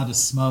you're not allowed to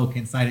smoke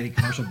inside any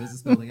commercial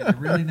business building. And I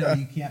really know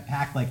you can't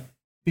pack like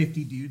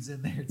 50 dudes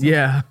in there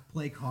to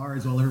play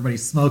cards while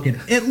everybody's smoking.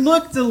 It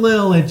looked a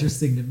little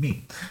interesting to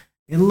me.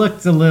 It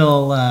looked a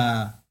little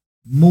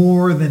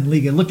more than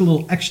legal. It looked a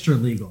little extra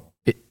legal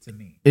to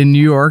me. In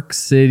New York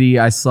City,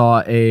 I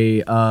saw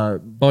a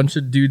bunch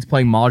of dudes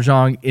playing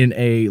mahjong in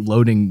a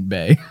loading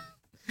bay.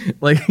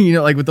 Like,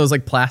 like with those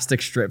like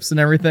plastic strips and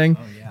everything.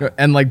 Oh, yeah.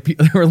 And like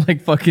there were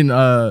like fucking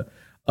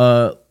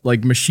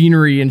like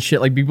machinery and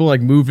shit. Like people like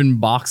moving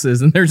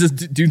boxes and there's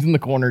just dudes in the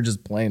corner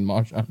just playing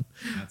mahjong.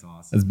 That's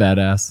awesome. That's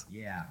badass.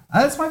 Yeah.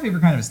 That's my favorite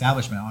kind of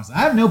establishment, honestly. I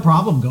have no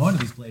problem going to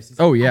these places.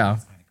 Oh, yeah.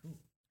 It's kind of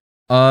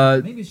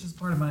cool. Maybe it's just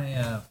part of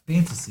my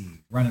fantasy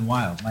running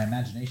wild, my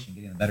imagination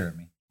getting the better of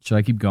me. Should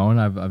I keep going?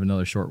 I have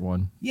another short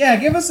one. Yeah,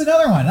 give us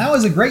another one. That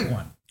was a great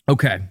one.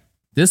 Okay.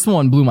 This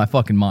one blew my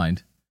fucking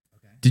mind.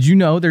 Did you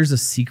know there's a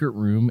secret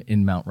room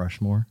in Mount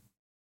Rushmore?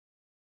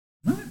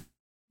 What?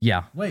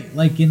 Yeah. Wait,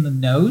 like in the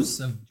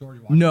nose of George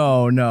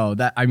Washington? No.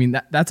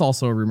 That's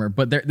also a rumor,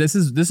 but this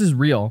is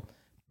real.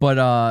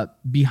 But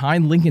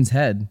behind Lincoln's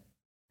head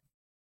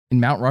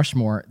in Mount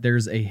Rushmore,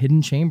 there's a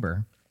hidden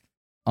chamber.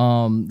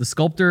 The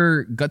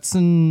sculptor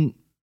Gutzon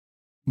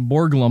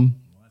Borglum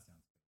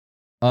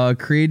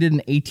created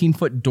an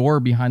 18-foot door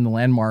behind the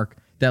landmark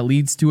that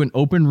leads to an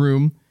open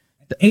room.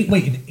 An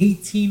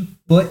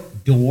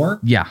 18-foot door?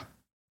 Yeah.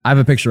 I have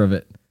a picture of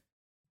it.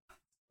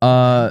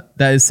 That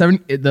is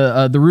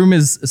the room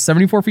is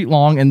 74 feet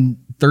long and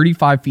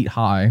 35 feet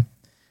high.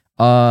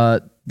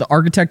 The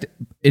architect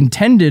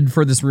intended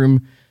for this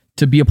room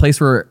to be a place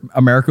where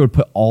America would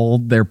put all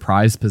their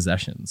prized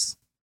possessions.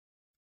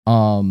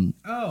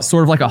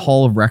 Sort of like a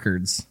hall of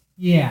records.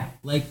 Yeah,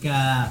 like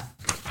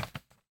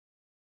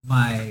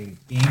my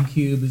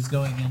GameCube is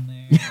going in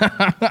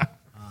there.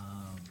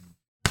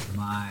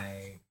 My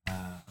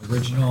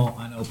original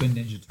unopened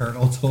Ninja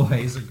Turtle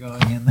toys are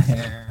going in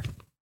there.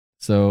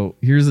 So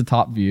here's the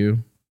top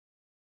view.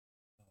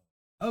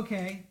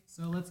 Okay,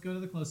 so let's go to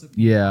the close-up.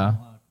 Yeah.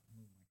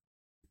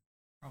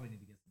 Probably need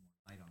to get some more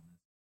light on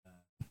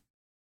this.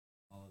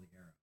 Follow the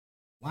arrow.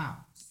 Wow.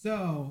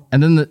 So.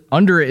 And then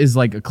under it is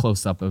like a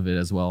close-up of it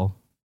as well.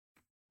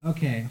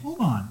 Okay,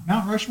 hold on.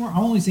 Mount Rushmore. I'm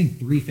only seeing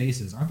 3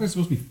 faces. Aren't there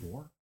supposed to be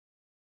 4?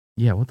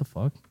 Yeah. What the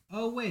fuck?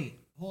 Oh wait,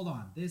 hold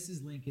on. This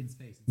is Lincoln's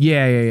face.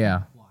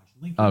 Yeah.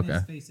 Lincoln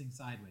is facing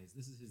sideways.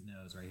 This is his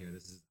nose right here.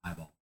 This is his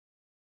eyeball.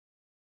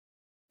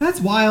 That's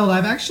wild.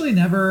 I've actually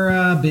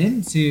never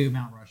been to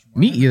Mount Rushmore.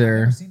 Me either. I've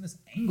never seen this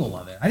angle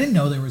of it. I didn't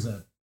know there was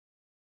like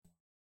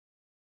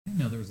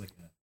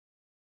a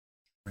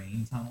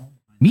train tunnel.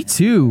 Me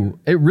too.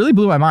 It really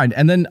blew my mind.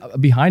 And then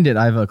behind it,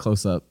 I have a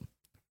close up.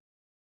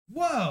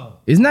 Whoa!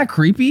 Isn't that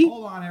creepy?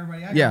 Hold on,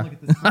 everybody. I gotta look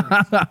at this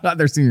first.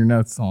 They're seeing your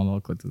notes. Hold on, I'll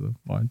click to the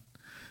one.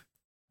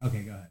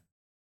 Okay, go ahead.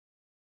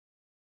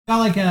 Got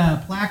like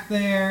a plaque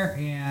there,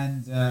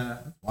 and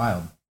that's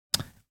wild.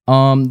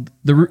 Let me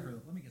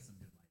get some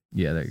good light.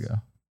 Yeah, there you go.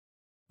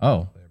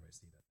 Oh,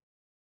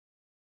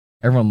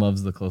 everyone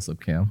loves the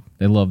close-up cam.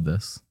 They love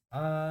this.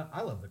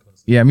 I love the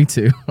close-up. Yeah, me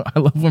too. I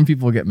love when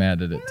people get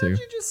mad at it too. Why don't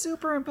you just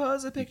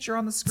superimpose a picture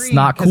on the screen? It's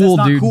not cool,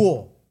 dude.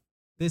 Cool.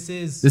 This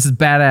is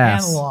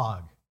badass.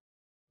 Analog.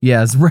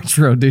 Yeah, it's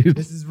retro, dude.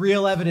 This is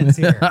real evidence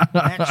here. An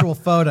actual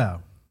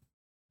photo.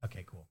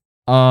 Okay, cool.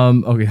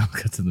 Okay, I'll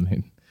get to the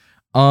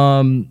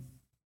main.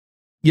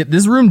 Yeah,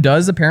 this room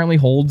does apparently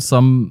hold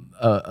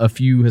a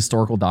few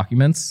historical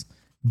documents,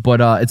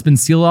 but it's been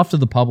sealed off to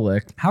the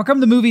public. How come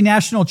the movie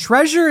National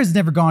Treasure has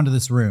never gone to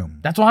this room?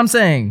 That's what I'm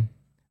saying.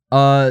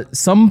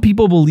 Some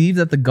people believe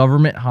that the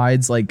government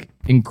hides like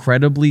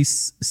incredibly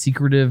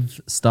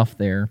secretive stuff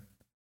there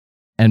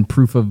and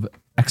proof of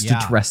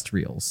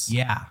extraterrestrials.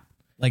 Yeah.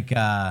 Like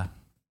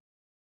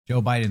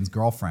Joe Biden's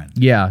girlfriend.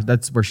 Yeah,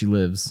 that's where she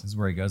lives. This is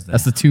where he goes there.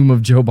 That's the tomb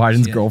of Joe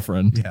Biden's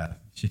girlfriend. Yeah.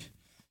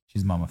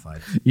 She's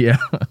mummified. Yeah.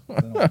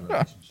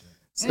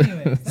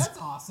 Anyways,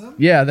 that's awesome.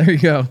 Yeah, there you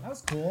go. That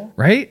was cool.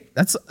 Right?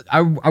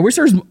 I wish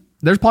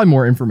there's probably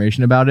more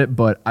information about it,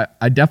 but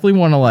I definitely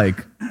want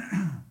to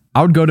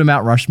I would go to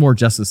Mount Rushmore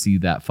just to see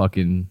that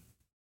fucking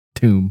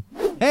tomb.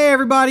 Hey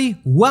everybody,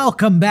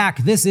 welcome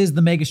back. This is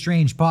the Mega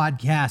Strange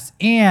Podcast,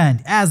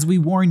 and as we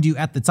warned you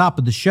at the top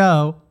of the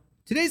show,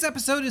 today's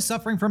episode is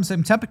suffering from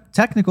some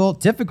technical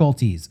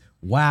difficulties.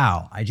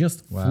 Wow, I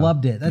just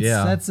flubbed it.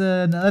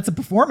 That's a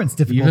performance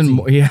difficulty Even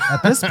more, yeah.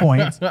 at this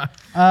point.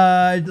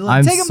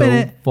 I'm take a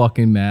minute.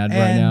 Fucking mad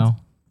right now.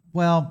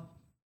 Well,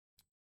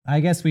 I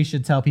guess we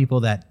should tell people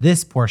that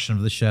this portion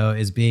of the show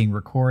is being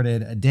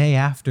recorded a day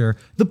after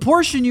the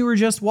portion you were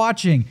just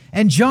watching.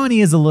 And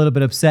Johnny is a little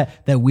bit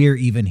upset that we're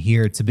even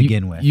here to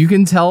begin with. You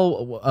can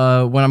tell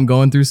when I'm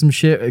going through some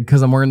shit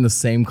because I'm wearing the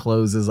same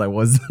clothes as I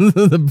was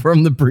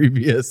from the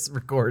previous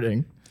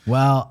recording.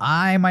 Well,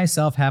 I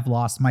myself have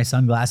lost my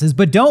sunglasses,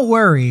 but don't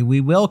worry.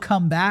 We will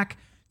come back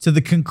to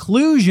the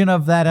conclusion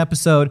of that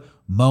episode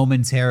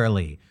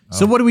momentarily.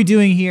 So what are we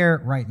doing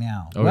here right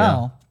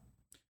now?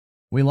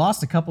 We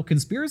lost a couple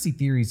conspiracy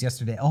theories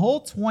yesterday, a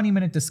whole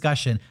 20-minute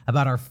discussion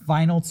about our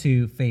final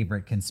two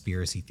favorite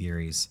conspiracy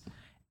theories.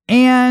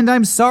 And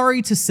I'm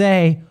sorry to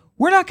say,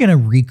 we're not going to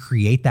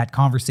recreate that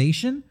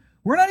conversation.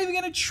 We're not even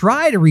going to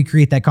try to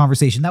recreate that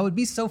conversation. That would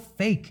be so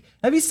fake.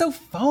 That'd be so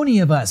phony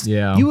of us.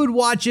 Yeah. You would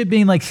watch it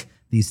being like,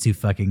 these two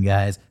fucking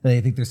guys,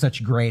 they think they're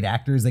such great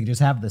actors. They can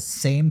just have the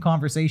same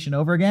conversation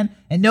over again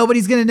and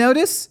nobody's going to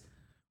notice.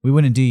 We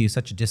wouldn't do you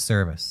such a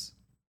disservice.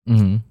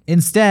 Mm-hmm.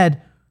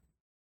 Instead,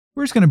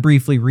 we're just going to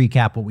briefly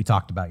recap what we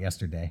talked about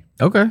yesterday.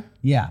 Okay.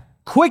 Yeah.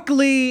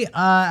 Quickly,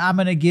 I'm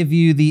going to give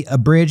you the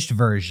abridged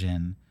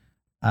version.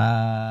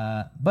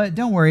 But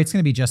don't worry, it's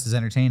going to be just as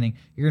entertaining.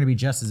 You're going to be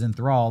just as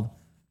enthralled.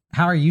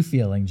 How are you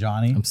feeling,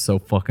 Johnny? I'm so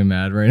fucking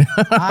mad right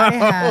now. I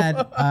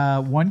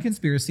had one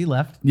conspiracy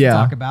left to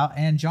talk about,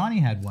 and Johnny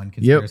had one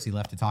conspiracy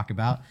left to talk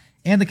about.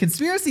 And the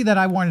conspiracy that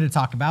I wanted to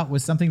talk about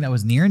was something that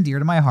was near and dear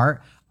to my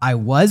heart. I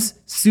was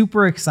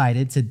super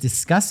excited to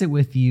discuss it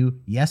with you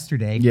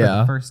yesterday for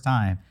the first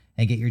time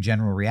and get your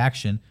general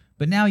reaction.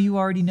 But now you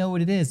already know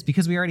what it is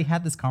because we already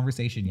had this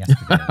conversation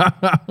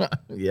yesterday.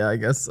 Yeah, I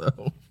guess so.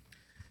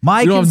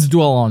 You don't have to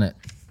dwell on it.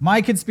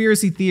 My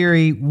conspiracy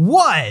theory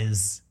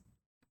was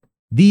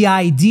the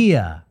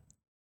idea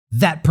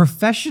that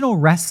professional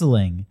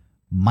wrestling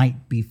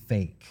might be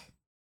fake.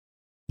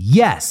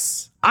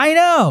 Yes, I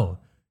know.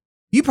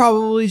 You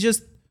probably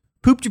just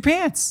pooped your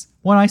pants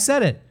when I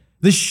said it.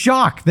 The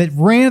shock that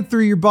ran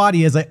through your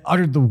body as I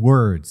uttered the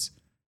words,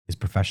 is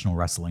professional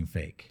wrestling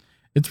fake?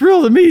 It's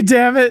real to me,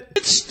 damn it.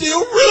 It's still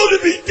real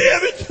to me,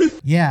 damn it.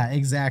 Yeah,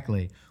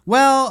 exactly.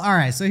 Well, all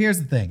right, so here's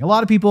the thing. A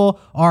lot of people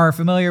are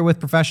familiar with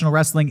professional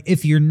wrestling.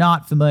 If you're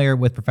not familiar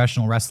with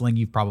professional wrestling,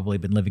 you've probably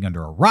been living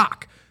under a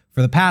rock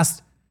for the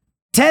past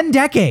 10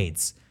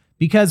 decades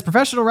because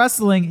professional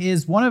wrestling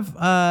is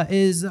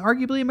is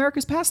arguably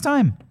America's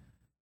pastime.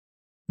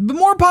 But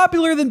more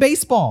popular than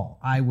baseball,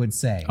 I would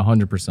say.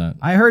 100%.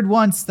 I heard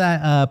once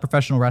that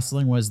professional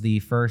wrestling was the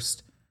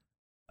first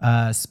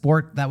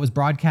sport that was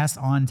broadcast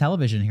on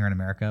television here in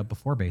America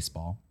before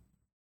baseball.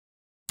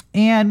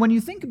 And when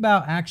you think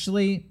about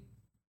actually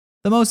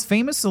the most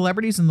famous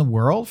celebrities in the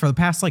world for the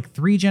past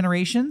 3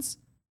 generations,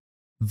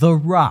 The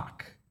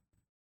Rock,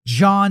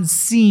 John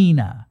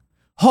Cena,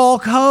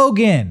 Hulk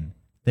Hogan,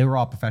 they were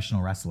all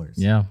professional wrestlers.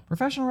 Yeah.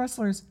 Professional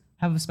wrestlers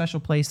have a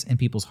special place in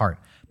people's heart.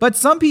 But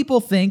some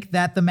people think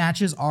that the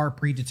matches are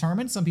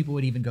predetermined. Some people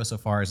would even go so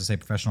far as to say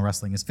professional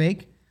wrestling is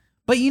fake.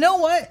 But you know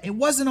what? It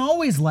wasn't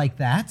always like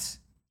that.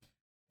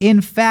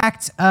 In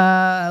fact,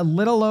 a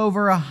little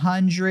over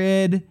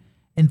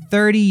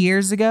 130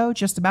 years ago,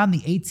 just about in the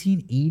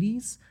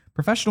 1880s,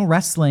 professional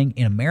wrestling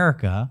in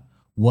America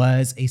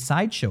was a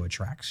sideshow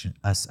attraction.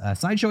 A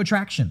sideshow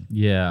attraction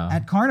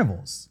at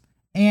carnivals.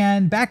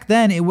 And back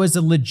then, it was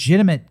a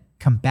legitimate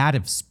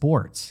combative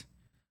sport.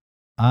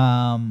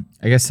 I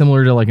guess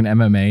similar to an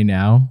MMA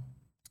now.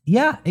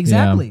 Yeah,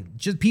 exactly. Yeah.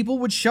 Just people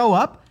would show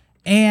up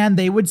and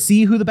they would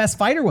see who the best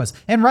fighter was.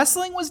 And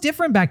wrestling was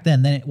different back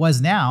then than it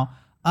was now.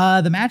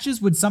 The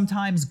matches would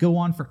sometimes go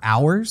on for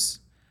hours,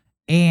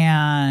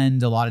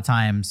 and a lot of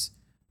times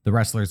the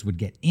wrestlers would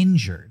get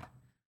injured.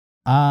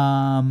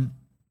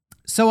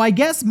 So I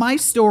guess my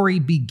story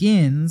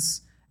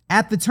begins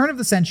at the turn of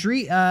the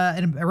century,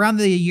 around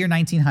the year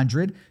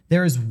 1900.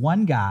 There is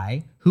one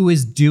guy who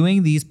is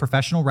doing these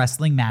professional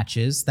wrestling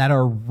matches that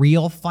are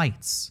real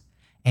fights,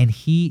 and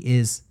he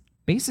is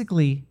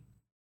basically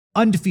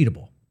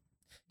undefeatable.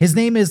 His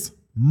name is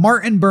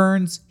Martin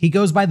Burns. He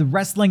goes by the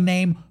wrestling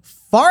name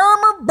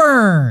Farmer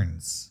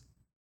Burns.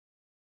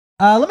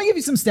 Let me give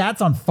you some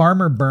stats on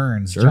Farmer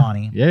Burns, Sure.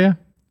 Johnny. Yeah.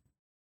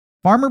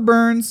 Farmer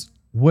Burns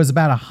was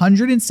about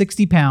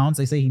 160 pounds.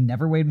 They say he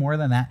never weighed more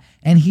than that.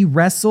 And he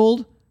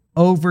wrestled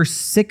over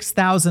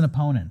 6,000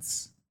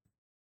 opponents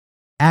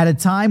at a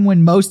time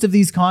when most of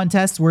these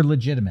contests were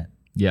legitimate.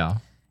 Yeah.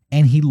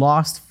 And he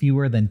lost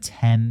fewer than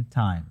 10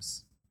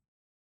 times.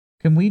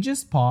 Can we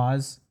just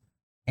pause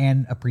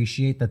and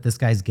appreciate that this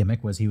guy's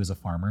gimmick was he was a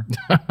farmer?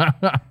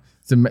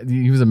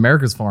 He was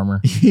America's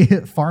farmer.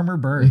 Farmer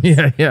Burns.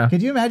 Yeah.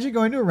 Could you imagine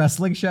going to a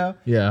wrestling show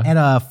Yeah. and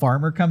a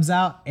farmer comes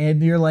out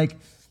and you're like,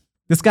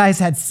 this guy's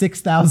had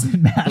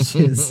 6,000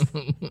 matches.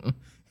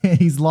 And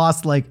he's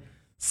lost like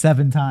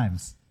 7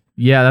 times.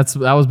 Yeah,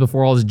 that was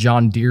before all this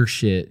John Deere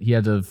shit. He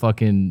had to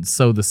fucking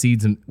sow the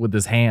seeds with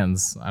his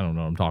hands. I don't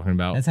know what I'm talking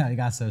about. That's how he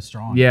got so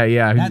strong.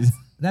 Yeah.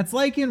 That's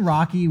like in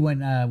Rocky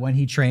when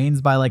he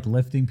trains by like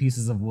lifting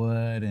pieces of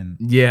wood and.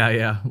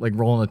 Yeah. Like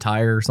rolling a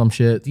tire or some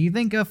shit. Do you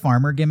think a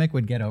farmer gimmick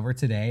would get over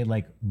today?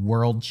 Like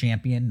world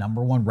champion,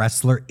 #1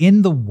 wrestler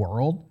in the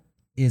world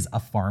is a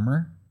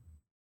farmer?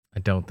 I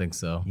don't think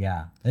so.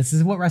 Yeah. This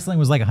is what wrestling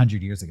was like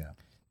 100 years ago.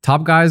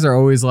 Top guys are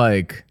always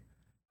like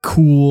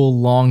cool,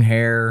 long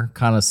hair,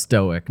 kind of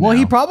stoic. Well, now.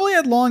 he probably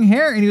had long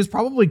hair and he was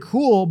probably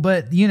cool,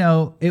 but you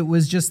know, it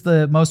was just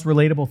the most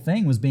relatable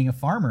thing was being a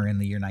farmer in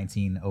the year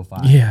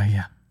 1905.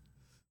 Yeah.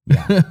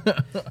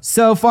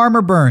 So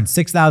Farmer Burns,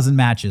 6,000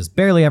 matches,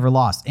 barely ever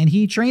lost. And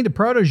he trained a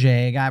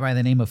protege, a guy by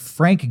the name of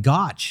Frank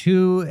Gotch,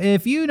 who,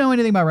 if you know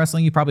anything about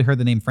wrestling, you probably heard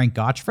the name Frank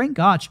Gotch. Frank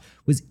Gotch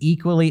was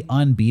equally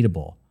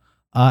unbeatable.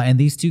 And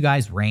these two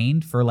guys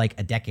reigned for like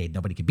a decade.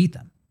 Nobody could beat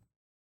them.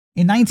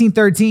 In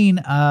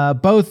 1913,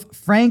 both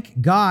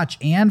Frank Gotch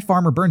and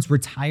Farmer Burns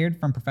retired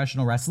from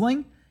professional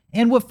wrestling.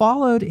 And what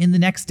followed in the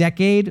next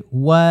decade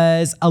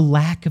was a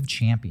lack of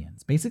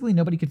champions. Basically,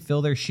 nobody could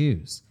fill their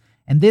shoes.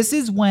 And this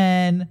is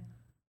when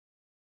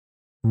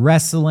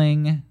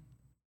wrestling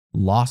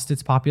lost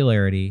its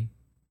popularity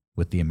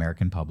with the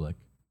American public,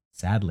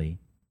 sadly,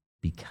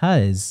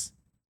 because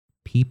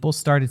people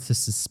started to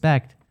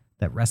suspect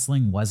that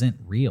wrestling wasn't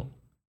real,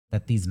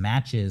 that these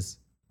matches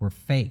were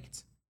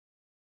faked.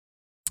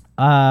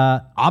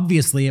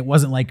 Obviously, it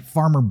wasn't like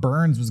Farmer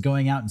Burns was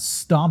going out and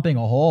stomping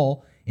a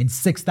hole in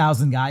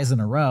 6,000 guys in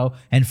a row,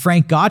 and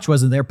Frank Gotch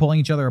wasn't there pulling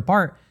each other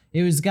apart.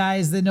 It was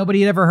guys that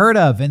nobody had ever heard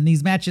of, and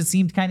these matches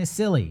seemed kind of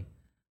silly.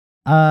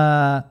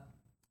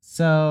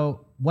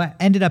 So what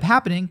ended up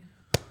happening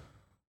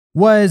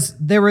was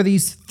there were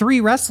these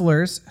 3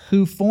 wrestlers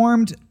who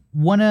formed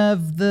one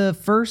of the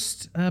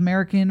first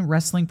American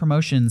wrestling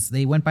promotions.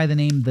 They went by the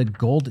name the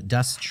Gold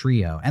Dust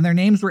Trio, and their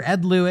names were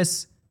Ed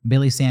Lewis,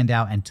 Billy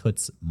Sandow, and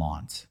Toots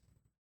Mondt.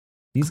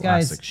 These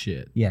Classic guys,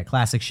 shit. Yeah,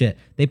 classic shit.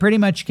 They pretty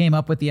much came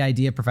up with the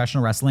idea of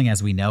professional wrestling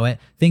as we know it.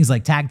 Things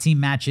like tag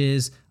team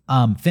matches,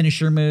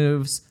 finisher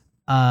moves,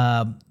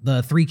 the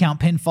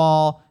 3-count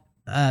pinfall,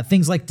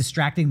 things like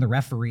distracting the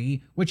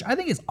referee, which I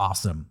think is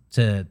awesome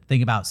to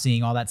think about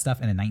seeing all that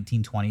stuff in a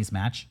 1920s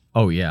match.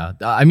 Oh yeah.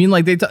 I mean,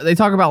 like they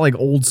talk about like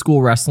old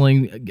school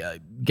wrestling,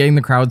 getting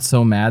the crowd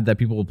so mad that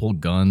people will pull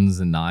guns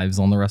and knives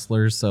on the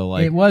wrestlers. So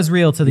like It was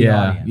real to the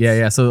audience.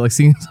 Yeah. So like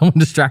seeing someone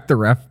distract the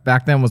ref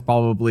back then was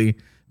probably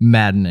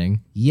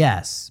maddening.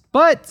 Yes,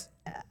 but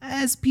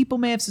as people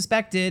may have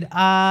suspected,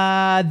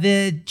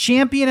 the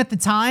champion at the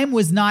time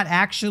was not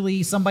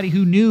actually somebody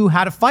who knew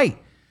how to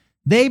fight.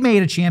 They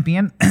made a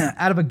champion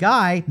out of a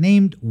guy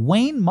named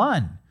Wayne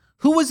Munn,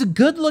 who was a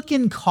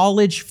good-looking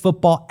college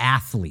football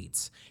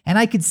athlete. And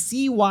I could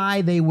see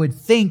why they would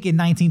think in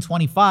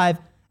 1925,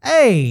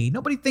 hey,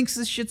 nobody thinks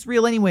this shit's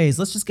real anyways.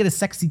 Let's just get a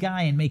sexy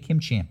guy and make him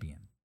champion.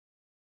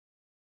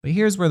 But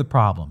here's where the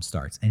problem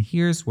starts, and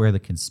here's where the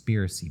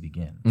conspiracy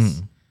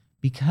begins.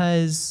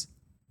 Because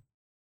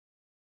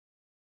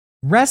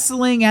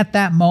wrestling at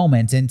that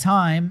moment in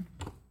time,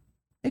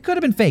 it could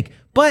have been fake,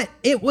 but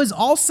it was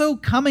also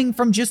coming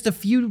from just a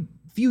few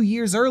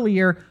years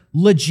earlier,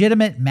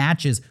 legitimate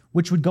matches,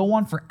 which would go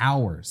on for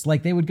hours.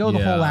 Like they would go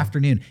the whole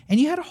afternoon. And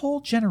you had a whole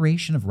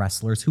generation of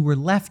wrestlers who were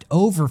left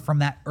over from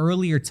that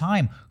earlier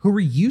time, who were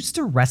used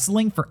to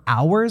wrestling for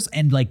hours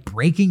and like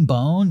breaking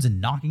bones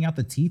and knocking out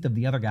the teeth of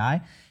the other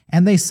guy.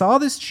 And they saw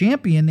this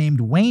champion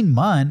named Wayne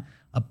Munn,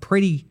 a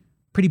pretty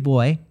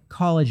boy,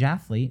 college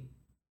athlete,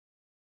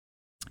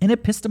 and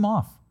it pissed him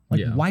off.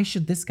 Like, why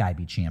should this guy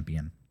be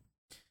champion?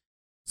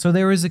 So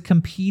there was a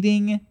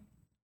competing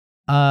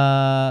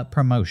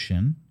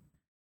promotion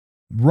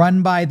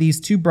run by these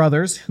 2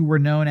 brothers who were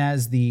known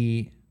as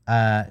the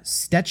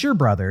Stetcher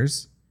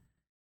brothers.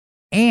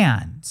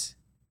 And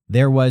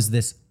there was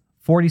this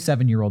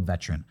 47-year-old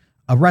veteran,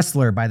 a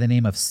wrestler by the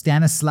name of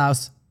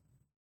Stanislaus.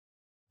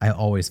 I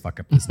always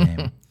fuck up his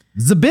name.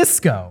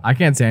 Zbyszko. I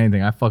can't say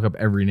anything. I fuck up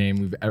every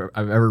name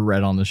I've ever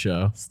read on the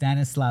show.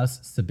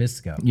 Stanislaus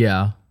Zbyszko.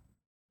 Yeah.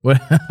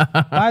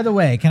 By the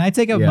way, can I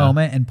take a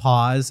moment and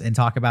pause and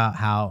talk about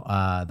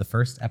how the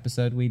first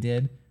episode we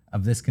did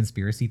of this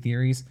conspiracy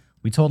theories,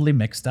 we totally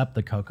mixed up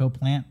the cocoa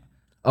plant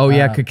Oh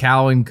yeah,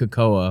 Cacao and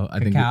Cocoa. I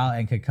think. Cacao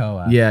and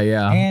Cocoa.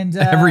 Yeah. And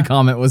every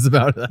comment was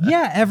about that.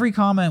 yeah, every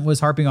comment was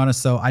harping on us.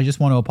 So I just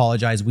want to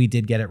apologize. We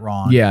did get it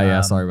wrong. Yeah.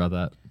 Sorry about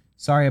that.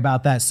 Sorry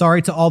about that.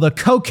 Sorry to all the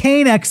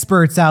cocaine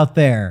experts out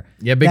there.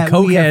 Yeah, big that we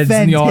cokeheads in the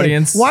offended.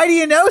 audience. Why do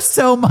you know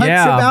so much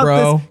Yeah, about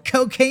bro. this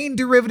cocaine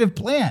derivative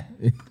plant?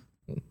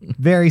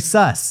 Very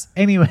sus.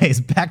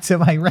 Anyways, back to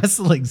my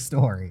wrestling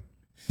story.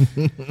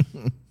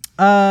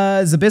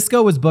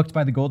 Zbyszko was booked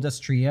by the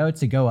Goldust Trio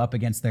to go up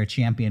against their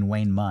champion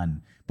Wayne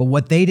Munn. But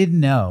what they didn't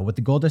know, what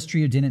the Goldust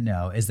Trio didn't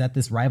know, is that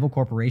this rival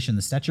corporation,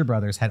 the Stetcher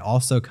Brothers, had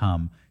also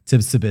come to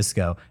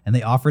Zbyszko, and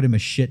they offered him a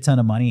shit ton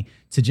of money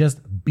to just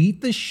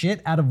beat the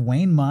shit out of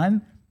Wayne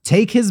Munn,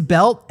 take his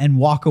belt, and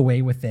walk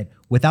away with it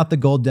without the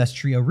Goldust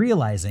Trio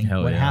realizing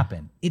what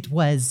happened. It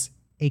was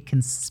a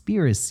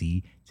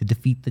conspiracy to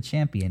defeat the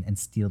champion and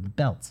steal the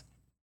belt.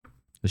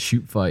 The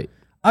shoot fight.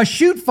 A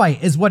shoot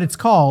fight is what it's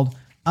called.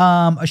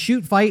 A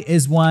shoot fight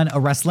is when a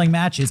wrestling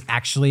match is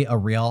actually a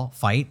real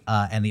fight,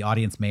 and the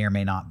audience may or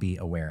may not be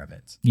aware of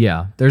it.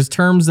 Yeah, there's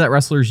terms that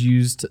wrestlers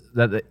used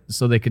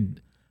so they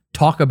could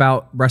talk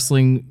about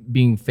wrestling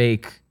being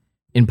fake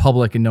in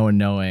public and no one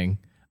knowing.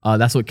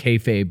 That's what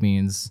kayfabe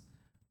means.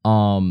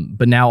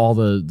 But now all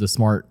the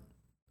smart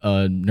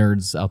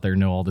nerds out there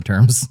know all the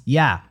terms.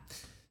 Yeah.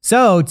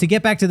 So to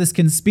get back to this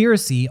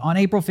conspiracy, on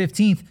April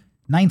 15th,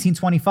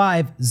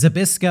 1925,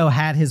 Zbyszko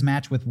had his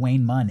match with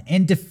Wayne Munn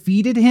and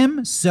defeated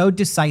him so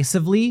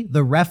decisively,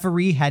 the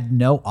referee had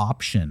no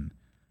option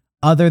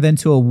other than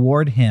to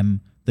award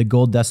him the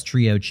Goldust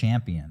Trio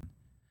champion.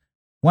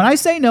 When I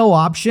say no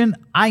option,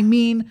 I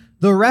mean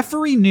the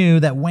referee knew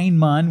that Wayne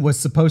Munn was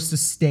supposed to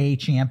stay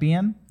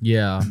champion,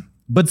 Yeah.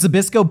 but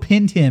Zbyszko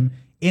pinned him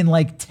in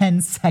like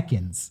 10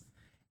 seconds.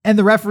 And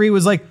the referee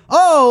was like,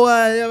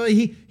 oh,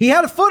 he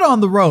had a foot on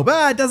the rope.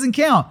 It doesn't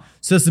count.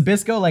 So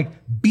Zbyszko like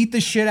beat the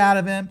shit out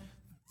of him,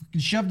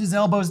 shoved his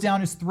elbows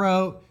down his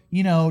throat,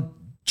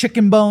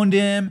 chicken boned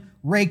him,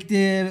 raked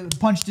him,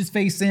 punched his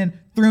face in,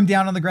 threw him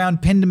down on the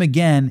ground, pinned him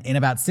again in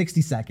about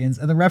 60 seconds.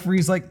 And the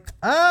referee's like,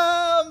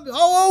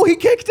 he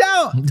kicked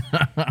out.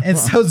 And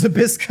so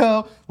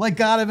Zbyszko like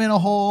got him in a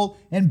hole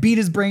and beat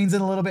his brains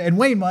in a little bit. And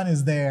Wayne Munn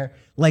is there,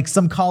 like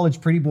some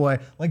college pretty boy,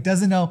 like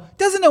doesn't know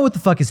what the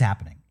fuck is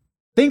happening.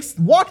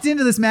 Walked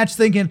into this match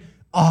thinking,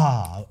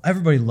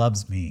 everybody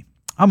loves me.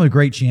 I'm a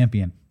great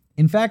champion.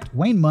 In fact,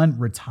 Wayne Munn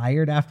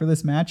retired after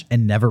this match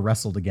and never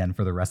wrestled again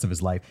for the rest of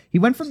his life. He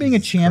went from being a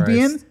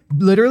champion,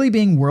 literally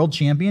being world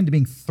champion, to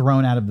being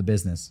thrown out of the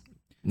business.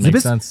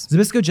 Makes sense.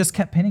 Zbyszko just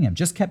kept pinning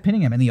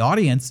him, and the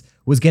audience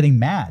was getting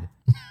mad.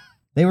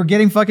 They were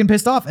getting fucking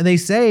pissed off. And they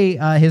say,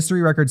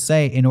 history records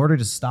say, in order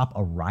to stop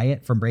a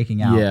riot from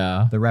breaking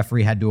out, the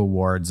referee had to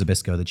award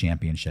Zbyszko the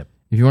championship.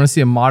 If you want to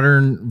see a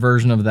modern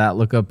version of that,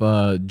 look up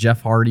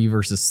Jeff Hardy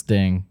versus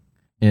Sting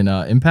in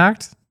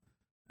Impact.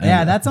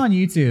 Yeah, that's on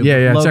YouTube.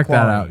 Yeah, Low check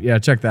quality. that out. Yeah,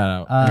 check that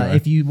out. Anyway.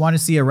 If you want to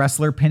see a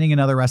wrestler pinning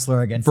another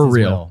wrestler against For his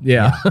real. will.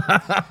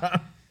 Yeah.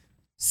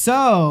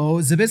 So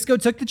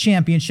Zbyszko took the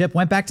championship,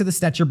 went back to the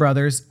Stetcher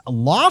Brothers,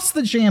 lost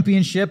the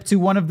championship to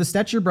one of the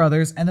Stetcher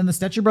Brothers, and then the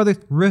Stetcher Brothers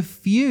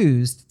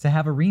refused to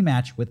have a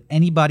rematch with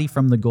anybody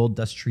from the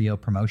Goldust Trio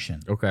promotion.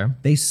 Okay.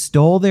 They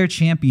stole their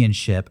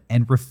championship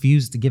and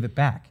refused to give it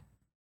back.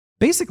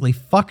 Basically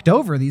fucked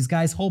over these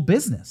guys' whole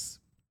business.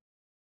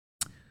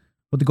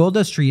 What the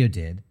Goldust Trio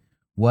did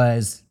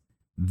was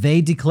they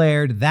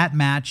declared that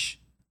match,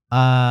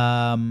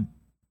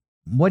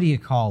 what do you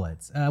call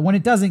it? When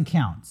it doesn't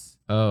count.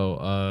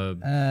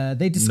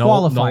 They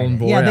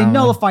disqualified it. Yeah, they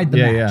nullified the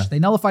match. Yeah. They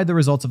nullified the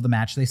results of the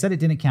match. They said it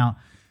didn't count.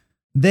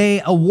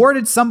 They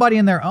awarded somebody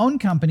in their own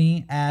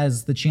company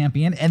as the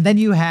champion, and then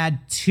you had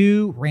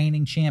two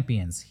reigning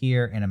champions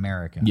here in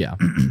America. Yeah.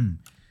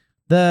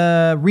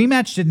 The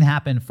rematch didn't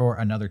happen for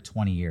another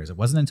 20 years. It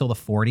wasn't until the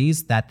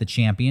 40s that the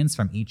champions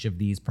from each of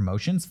these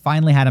promotions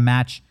finally had a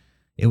match.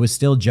 It was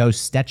still Joe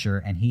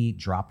Stetcher, and he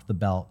dropped the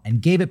belt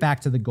and gave it back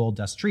to the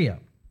Goldust Trio.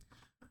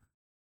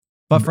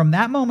 But from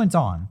that moment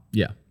on,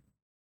 Yeah.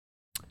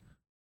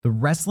 the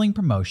wrestling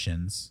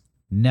promotions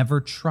never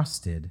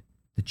trusted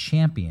the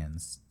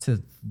champions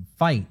to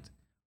fight.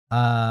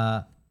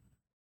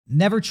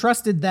 Never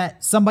trusted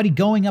that somebody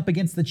going up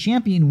against the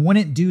champion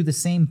wouldn't do the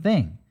same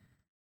thing.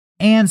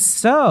 And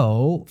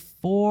so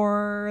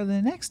for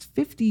the next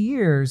 50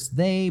 years,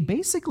 they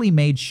basically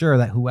made sure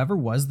that whoever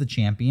was the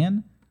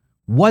champion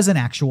was an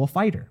actual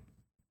fighter.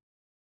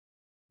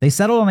 They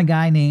settled on a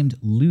guy named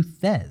Lou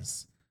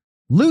Thesz.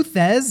 Lou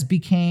Thesz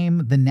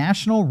became the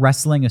National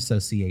Wrestling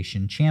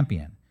Association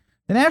champion.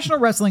 The National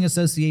Wrestling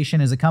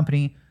Association is a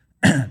company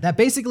that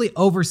basically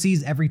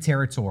oversees every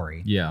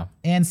territory. Yeah.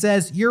 And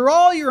says, you're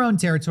all your own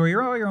territory,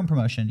 you're all your own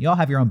promotion, you all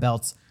have your own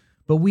belts,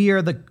 but we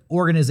are the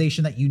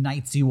organization that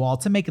unites you all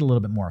to make it a little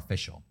bit more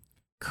official.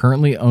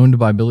 Currently owned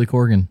by Billy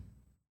Corgan.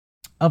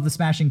 Of the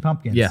Smashing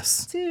Pumpkins.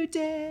 Yes.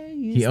 Today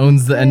is He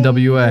owns the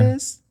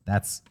NWA.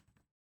 That's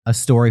a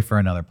story for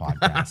another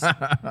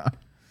podcast.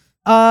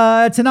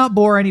 To not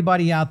bore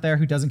anybody out there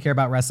who doesn't care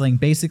about wrestling,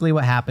 basically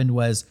what happened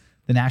was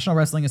the National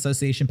Wrestling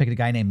Association picked a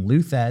guy named Lou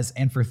Thesz,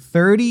 and for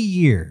 30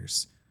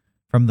 years,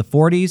 from the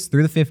 40s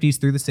through the 50s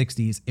through the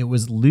 60s, it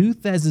was Lou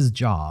Thesz's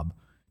job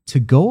to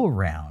go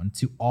around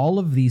to all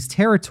of these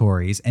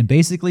territories and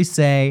basically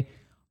say,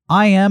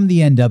 I am the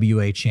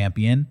NWA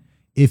champion.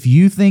 If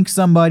you think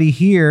somebody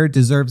here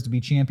deserves to be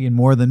champion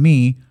more than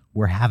me,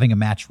 we're having a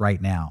match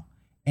right now.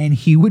 And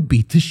he would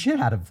beat the shit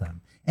out of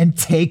them and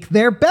take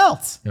their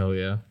belts. Oh,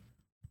 yeah.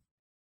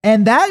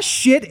 And that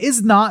shit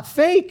is not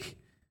fake.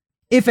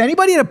 If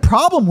anybody had a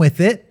problem with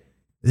it,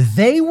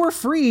 they were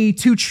free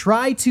to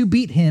try to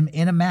beat him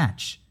in a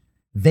match.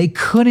 They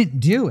couldn't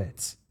do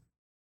it.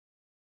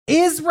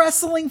 Is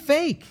wrestling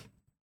fake?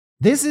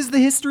 This is the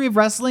history of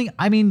wrestling.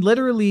 I mean,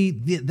 literally,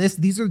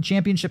 these are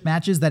championship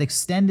matches that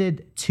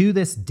extended to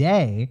this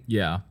day.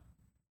 Yeah.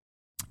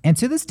 And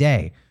to this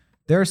day,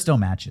 there are still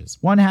matches.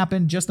 One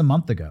happened just a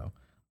month ago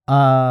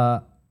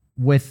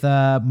with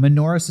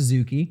Minoru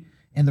Suzuki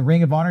in the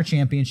Ring of Honor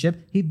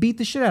Championship. He beat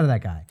the shit out of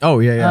that guy. Oh,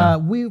 yeah.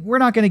 We're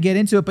not going to get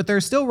into it, but there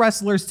are still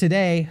wrestlers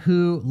today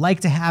who like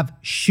to have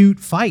shoot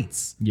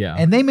fights. Yeah.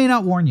 And they may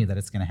not warn you that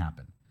it's going to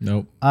happen.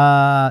 Nope.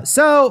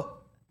 So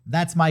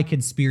that's my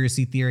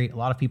conspiracy theory. A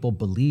lot of people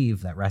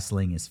believe that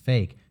wrestling is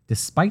fake,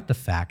 despite the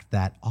fact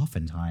that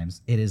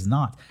oftentimes it is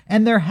not.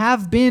 And there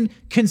have been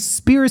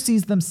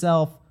conspiracies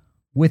themselves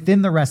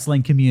within the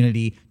wrestling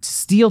community to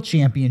steal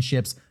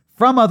championships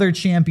from other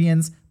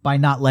champions by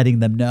not letting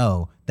them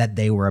know that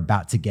they were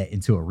about to get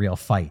into a real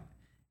fight.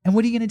 And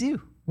what are you going to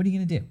do? What are you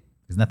going to do?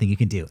 There's nothing you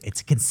can do.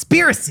 It's a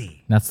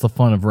conspiracy. That's the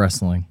fun of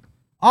wrestling.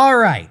 All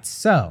right.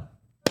 So,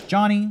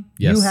 Johnny,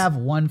 Yes. you have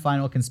one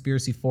final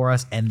conspiracy for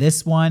us, and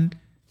this one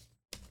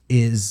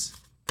is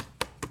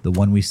the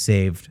one we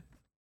saved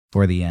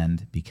for the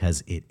end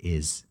because it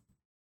is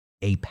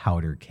a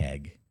powder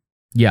keg.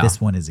 Yeah.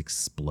 This one is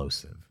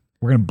explosive.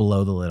 We're going to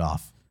blow the lid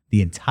off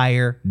the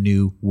entire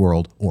New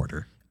World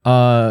Order.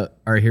 All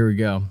right, here we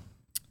go.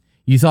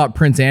 You thought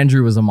Prince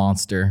Andrew was a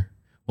monster.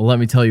 Well, let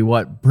me tell you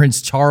what.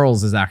 Prince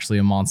Charles is actually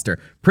a monster.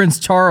 Prince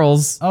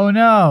Charles Oh,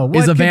 no. What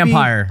is a could be-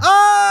 vampire.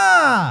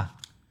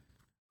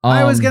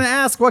 I was going to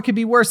ask what could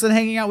be worse than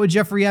hanging out with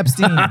Jeffrey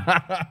Epstein.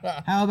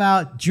 How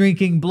about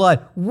drinking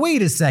blood?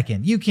 Wait a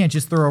second. You can't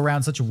just throw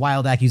around such a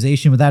wild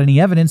accusation without any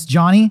evidence,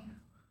 Johnny.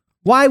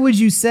 Why would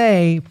you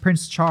say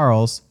Prince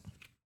Charles,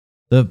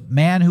 the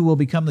man who will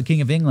become the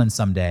King of England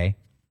someday,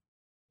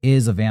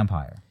 is a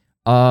vampire?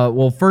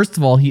 Well, first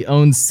of all, he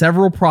owns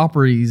several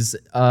properties,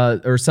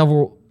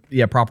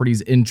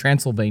 properties in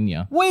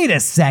Transylvania. Wait a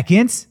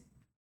second.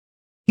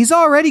 He's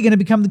already going to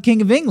become the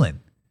King of England.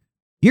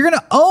 You're going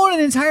to own an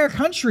entire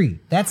country.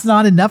 That's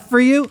not enough for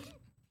you?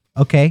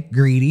 Okay,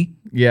 greedy.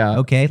 Yeah.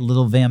 Okay,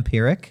 little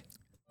vampiric.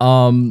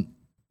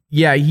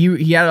 Yeah,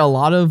 he had a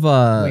lot of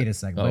Wait a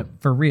second. But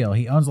for real,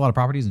 he owns a lot of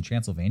properties in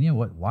Transylvania?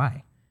 What?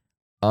 Why?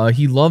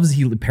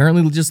 he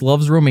apparently just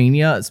loves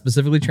Romania,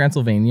 specifically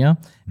Transylvania.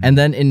 And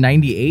then in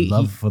 98,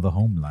 Love for the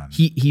homeland.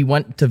 he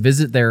went to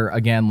visit there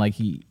again like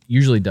he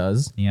usually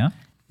does. Yeah?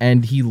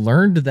 And he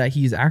learned that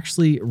he's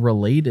actually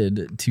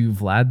related to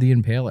Vlad the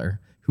Impaler,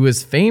 who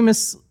is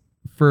famous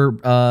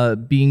for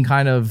being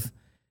kind of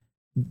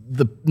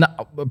the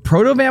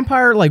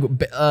proto-vampire.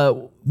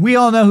 We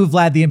all know who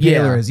Vlad the Impaler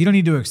Yeah. is. You don't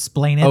need to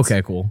explain it.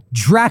 Okay, cool.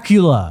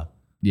 Dracula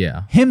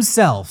Yeah.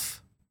 himself.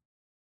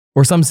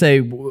 Or some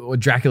say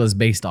what Dracula's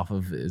based off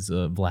of is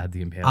Vlad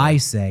the Impaler. I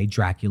say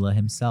Dracula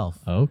himself.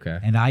 Oh, okay.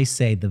 And I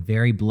say the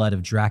very blood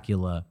of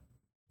Dracula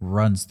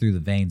runs through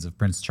the veins of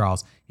Prince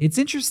Charles. It's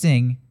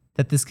interesting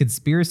that this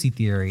conspiracy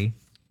theory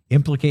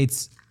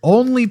implicates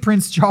only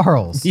Prince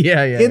Charles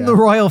in the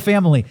royal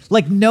family.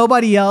 Like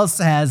nobody else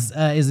is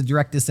a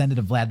direct descendant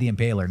of Vlad the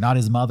Impaler. Not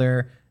his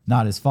mother,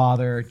 not his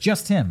father,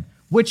 just him.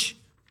 Which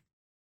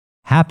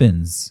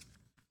happens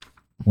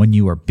when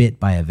you are bit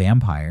by a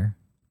vampire.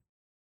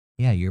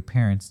 Yeah, your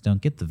parents don't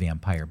get the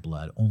vampire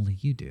blood. Only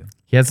you do.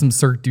 He had some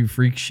Cirque du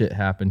Freak shit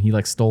happen. He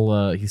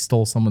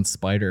stole someone's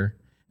spider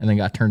and then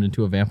got turned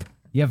into a vampire.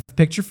 You have a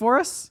picture for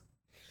us?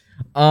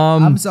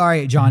 I'm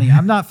sorry, Johnny.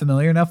 I'm not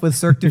familiar enough with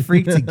Cirque du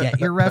Freak to get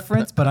your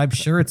reference, but I'm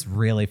sure it's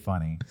really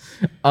funny.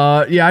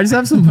 Yeah, I just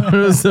have some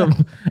photos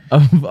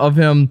of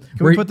him.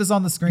 Can we put this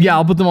on the screen? Yeah,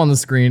 I'll put them on the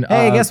screen.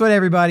 Hey, guess what,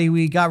 everybody?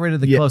 We got rid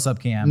of the close-up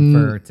cam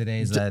for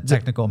today's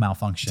technical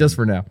malfunction. Just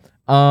for now.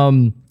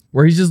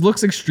 Where he just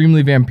looks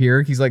extremely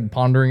vampiric. He's like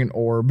pondering an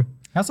orb.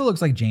 He also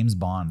looks like James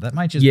Bond. That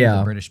might just be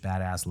the British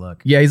badass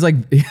look. Yeah, he's like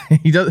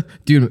he does.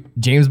 Dude,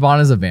 James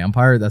Bond is a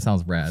vampire. That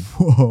sounds rad.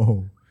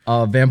 Whoa.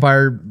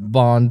 Vampire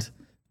Bond.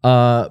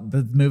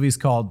 The movie's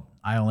called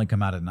I Only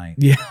Come Out at Night.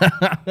 Yeah.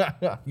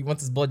 He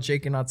wants his blood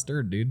shaken, not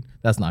stirred, dude.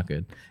 That's not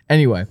good.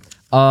 Anyway,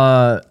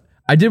 I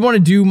did want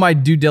to do my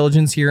due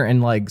diligence here,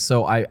 and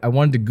so I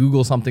wanted to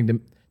Google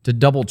something to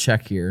double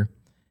check here.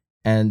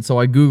 And so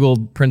I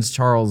Googled Prince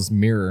Charles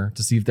mirror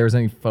to see if there was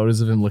any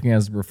photos of him looking at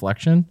his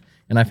reflection.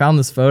 And I found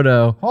this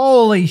photo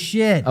Holy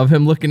shit. of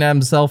him looking at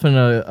himself in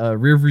a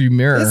rearview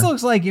mirror. This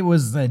looks like it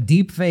was a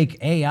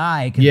deepfake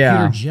AI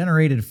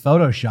computer-generated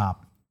Photoshop.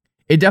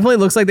 It definitely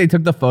looks like they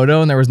took the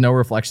photo and there was no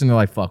reflection. They're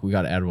like, fuck, we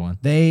got to add one.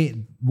 They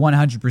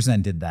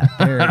 100% did that.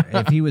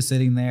 If he was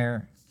sitting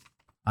there,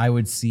 I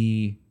would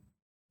see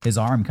his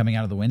arm coming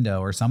out of the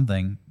window or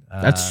something.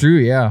 That's true.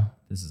 Yeah.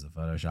 This is a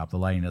Photoshop. The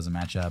lighting doesn't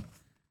match up.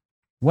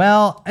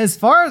 Well, as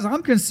far as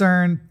I'm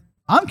concerned,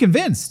 I'm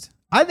convinced.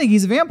 I think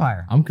he's a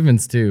vampire. I'm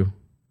convinced too.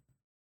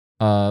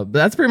 But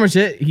that's pretty much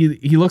it.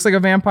 He looks like a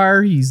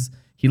vampire. He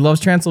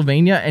loves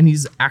Transylvania, and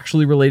he's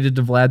actually related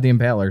to Vlad the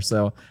Impaler.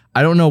 So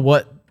I don't know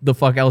what the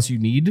fuck else you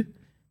need,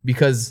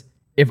 because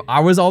if I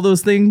was all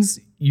those things,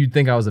 you'd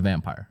think I was a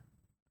vampire.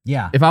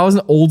 Yeah. If I was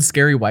an old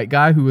scary white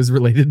guy who was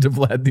related to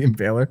Vlad the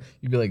Impaler,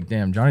 you'd be like,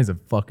 damn, Johnny's a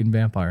fucking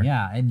vampire.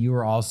 Yeah, and you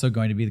were also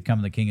going to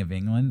become the King of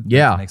England.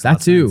 Yeah, makes a lot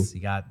that of too. sense.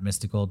 You got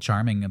mystical,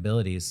 charming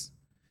abilities.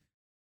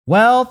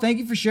 Well, thank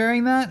you for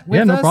sharing that with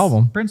us. Yeah, no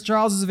problem. Prince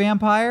Charles is a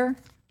vampire.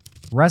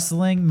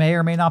 Wrestling may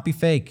or may not be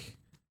fake.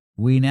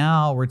 We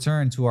now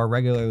return to our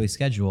regularly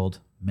scheduled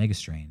Mega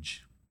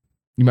Strange.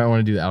 You might want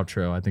to do the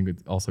outro. I think it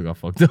also got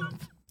fucked up.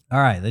 All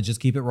right, let's just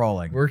keep it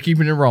rolling. We're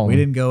keeping it rolling. We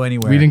didn't go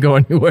anywhere. We didn't go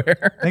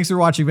anywhere. Thanks for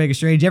watching Mega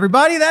Strange,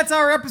 everybody. That's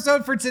our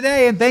episode for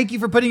today, and thank you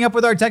for putting up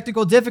with our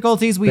technical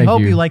difficulties. We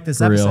hope you like this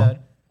for real.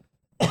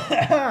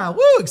 episode.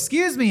 Woo,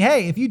 excuse me.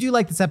 Hey, if you do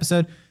like this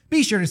episode,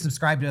 be sure to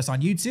subscribe to us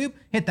on YouTube,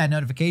 hit that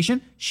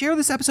notification, share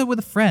this episode with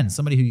a friend,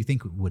 somebody who you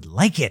think would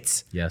like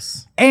it.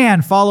 Yes.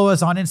 And follow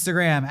us on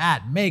Instagram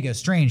at Mega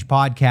Strange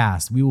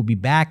Podcast. We will be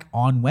back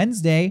on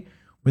Wednesday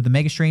with the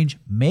Mega Strange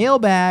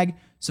mailbag.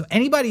 So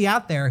anybody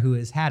out there who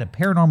has had a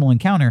paranormal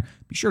encounter,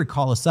 be sure to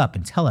call us up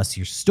and tell us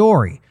your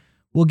story.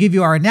 We'll give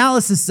you our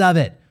analysis of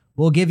it.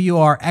 We'll give you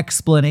our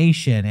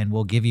explanation, and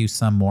we'll give you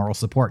some moral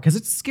support, because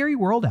it's a scary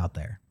world out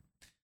there.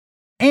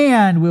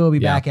 And we'll be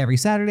back every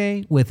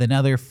Saturday with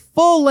another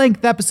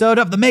full-length episode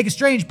of the Mega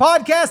Strange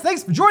Podcast.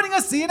 Thanks for joining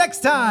us. See you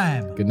next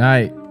time. Good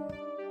night.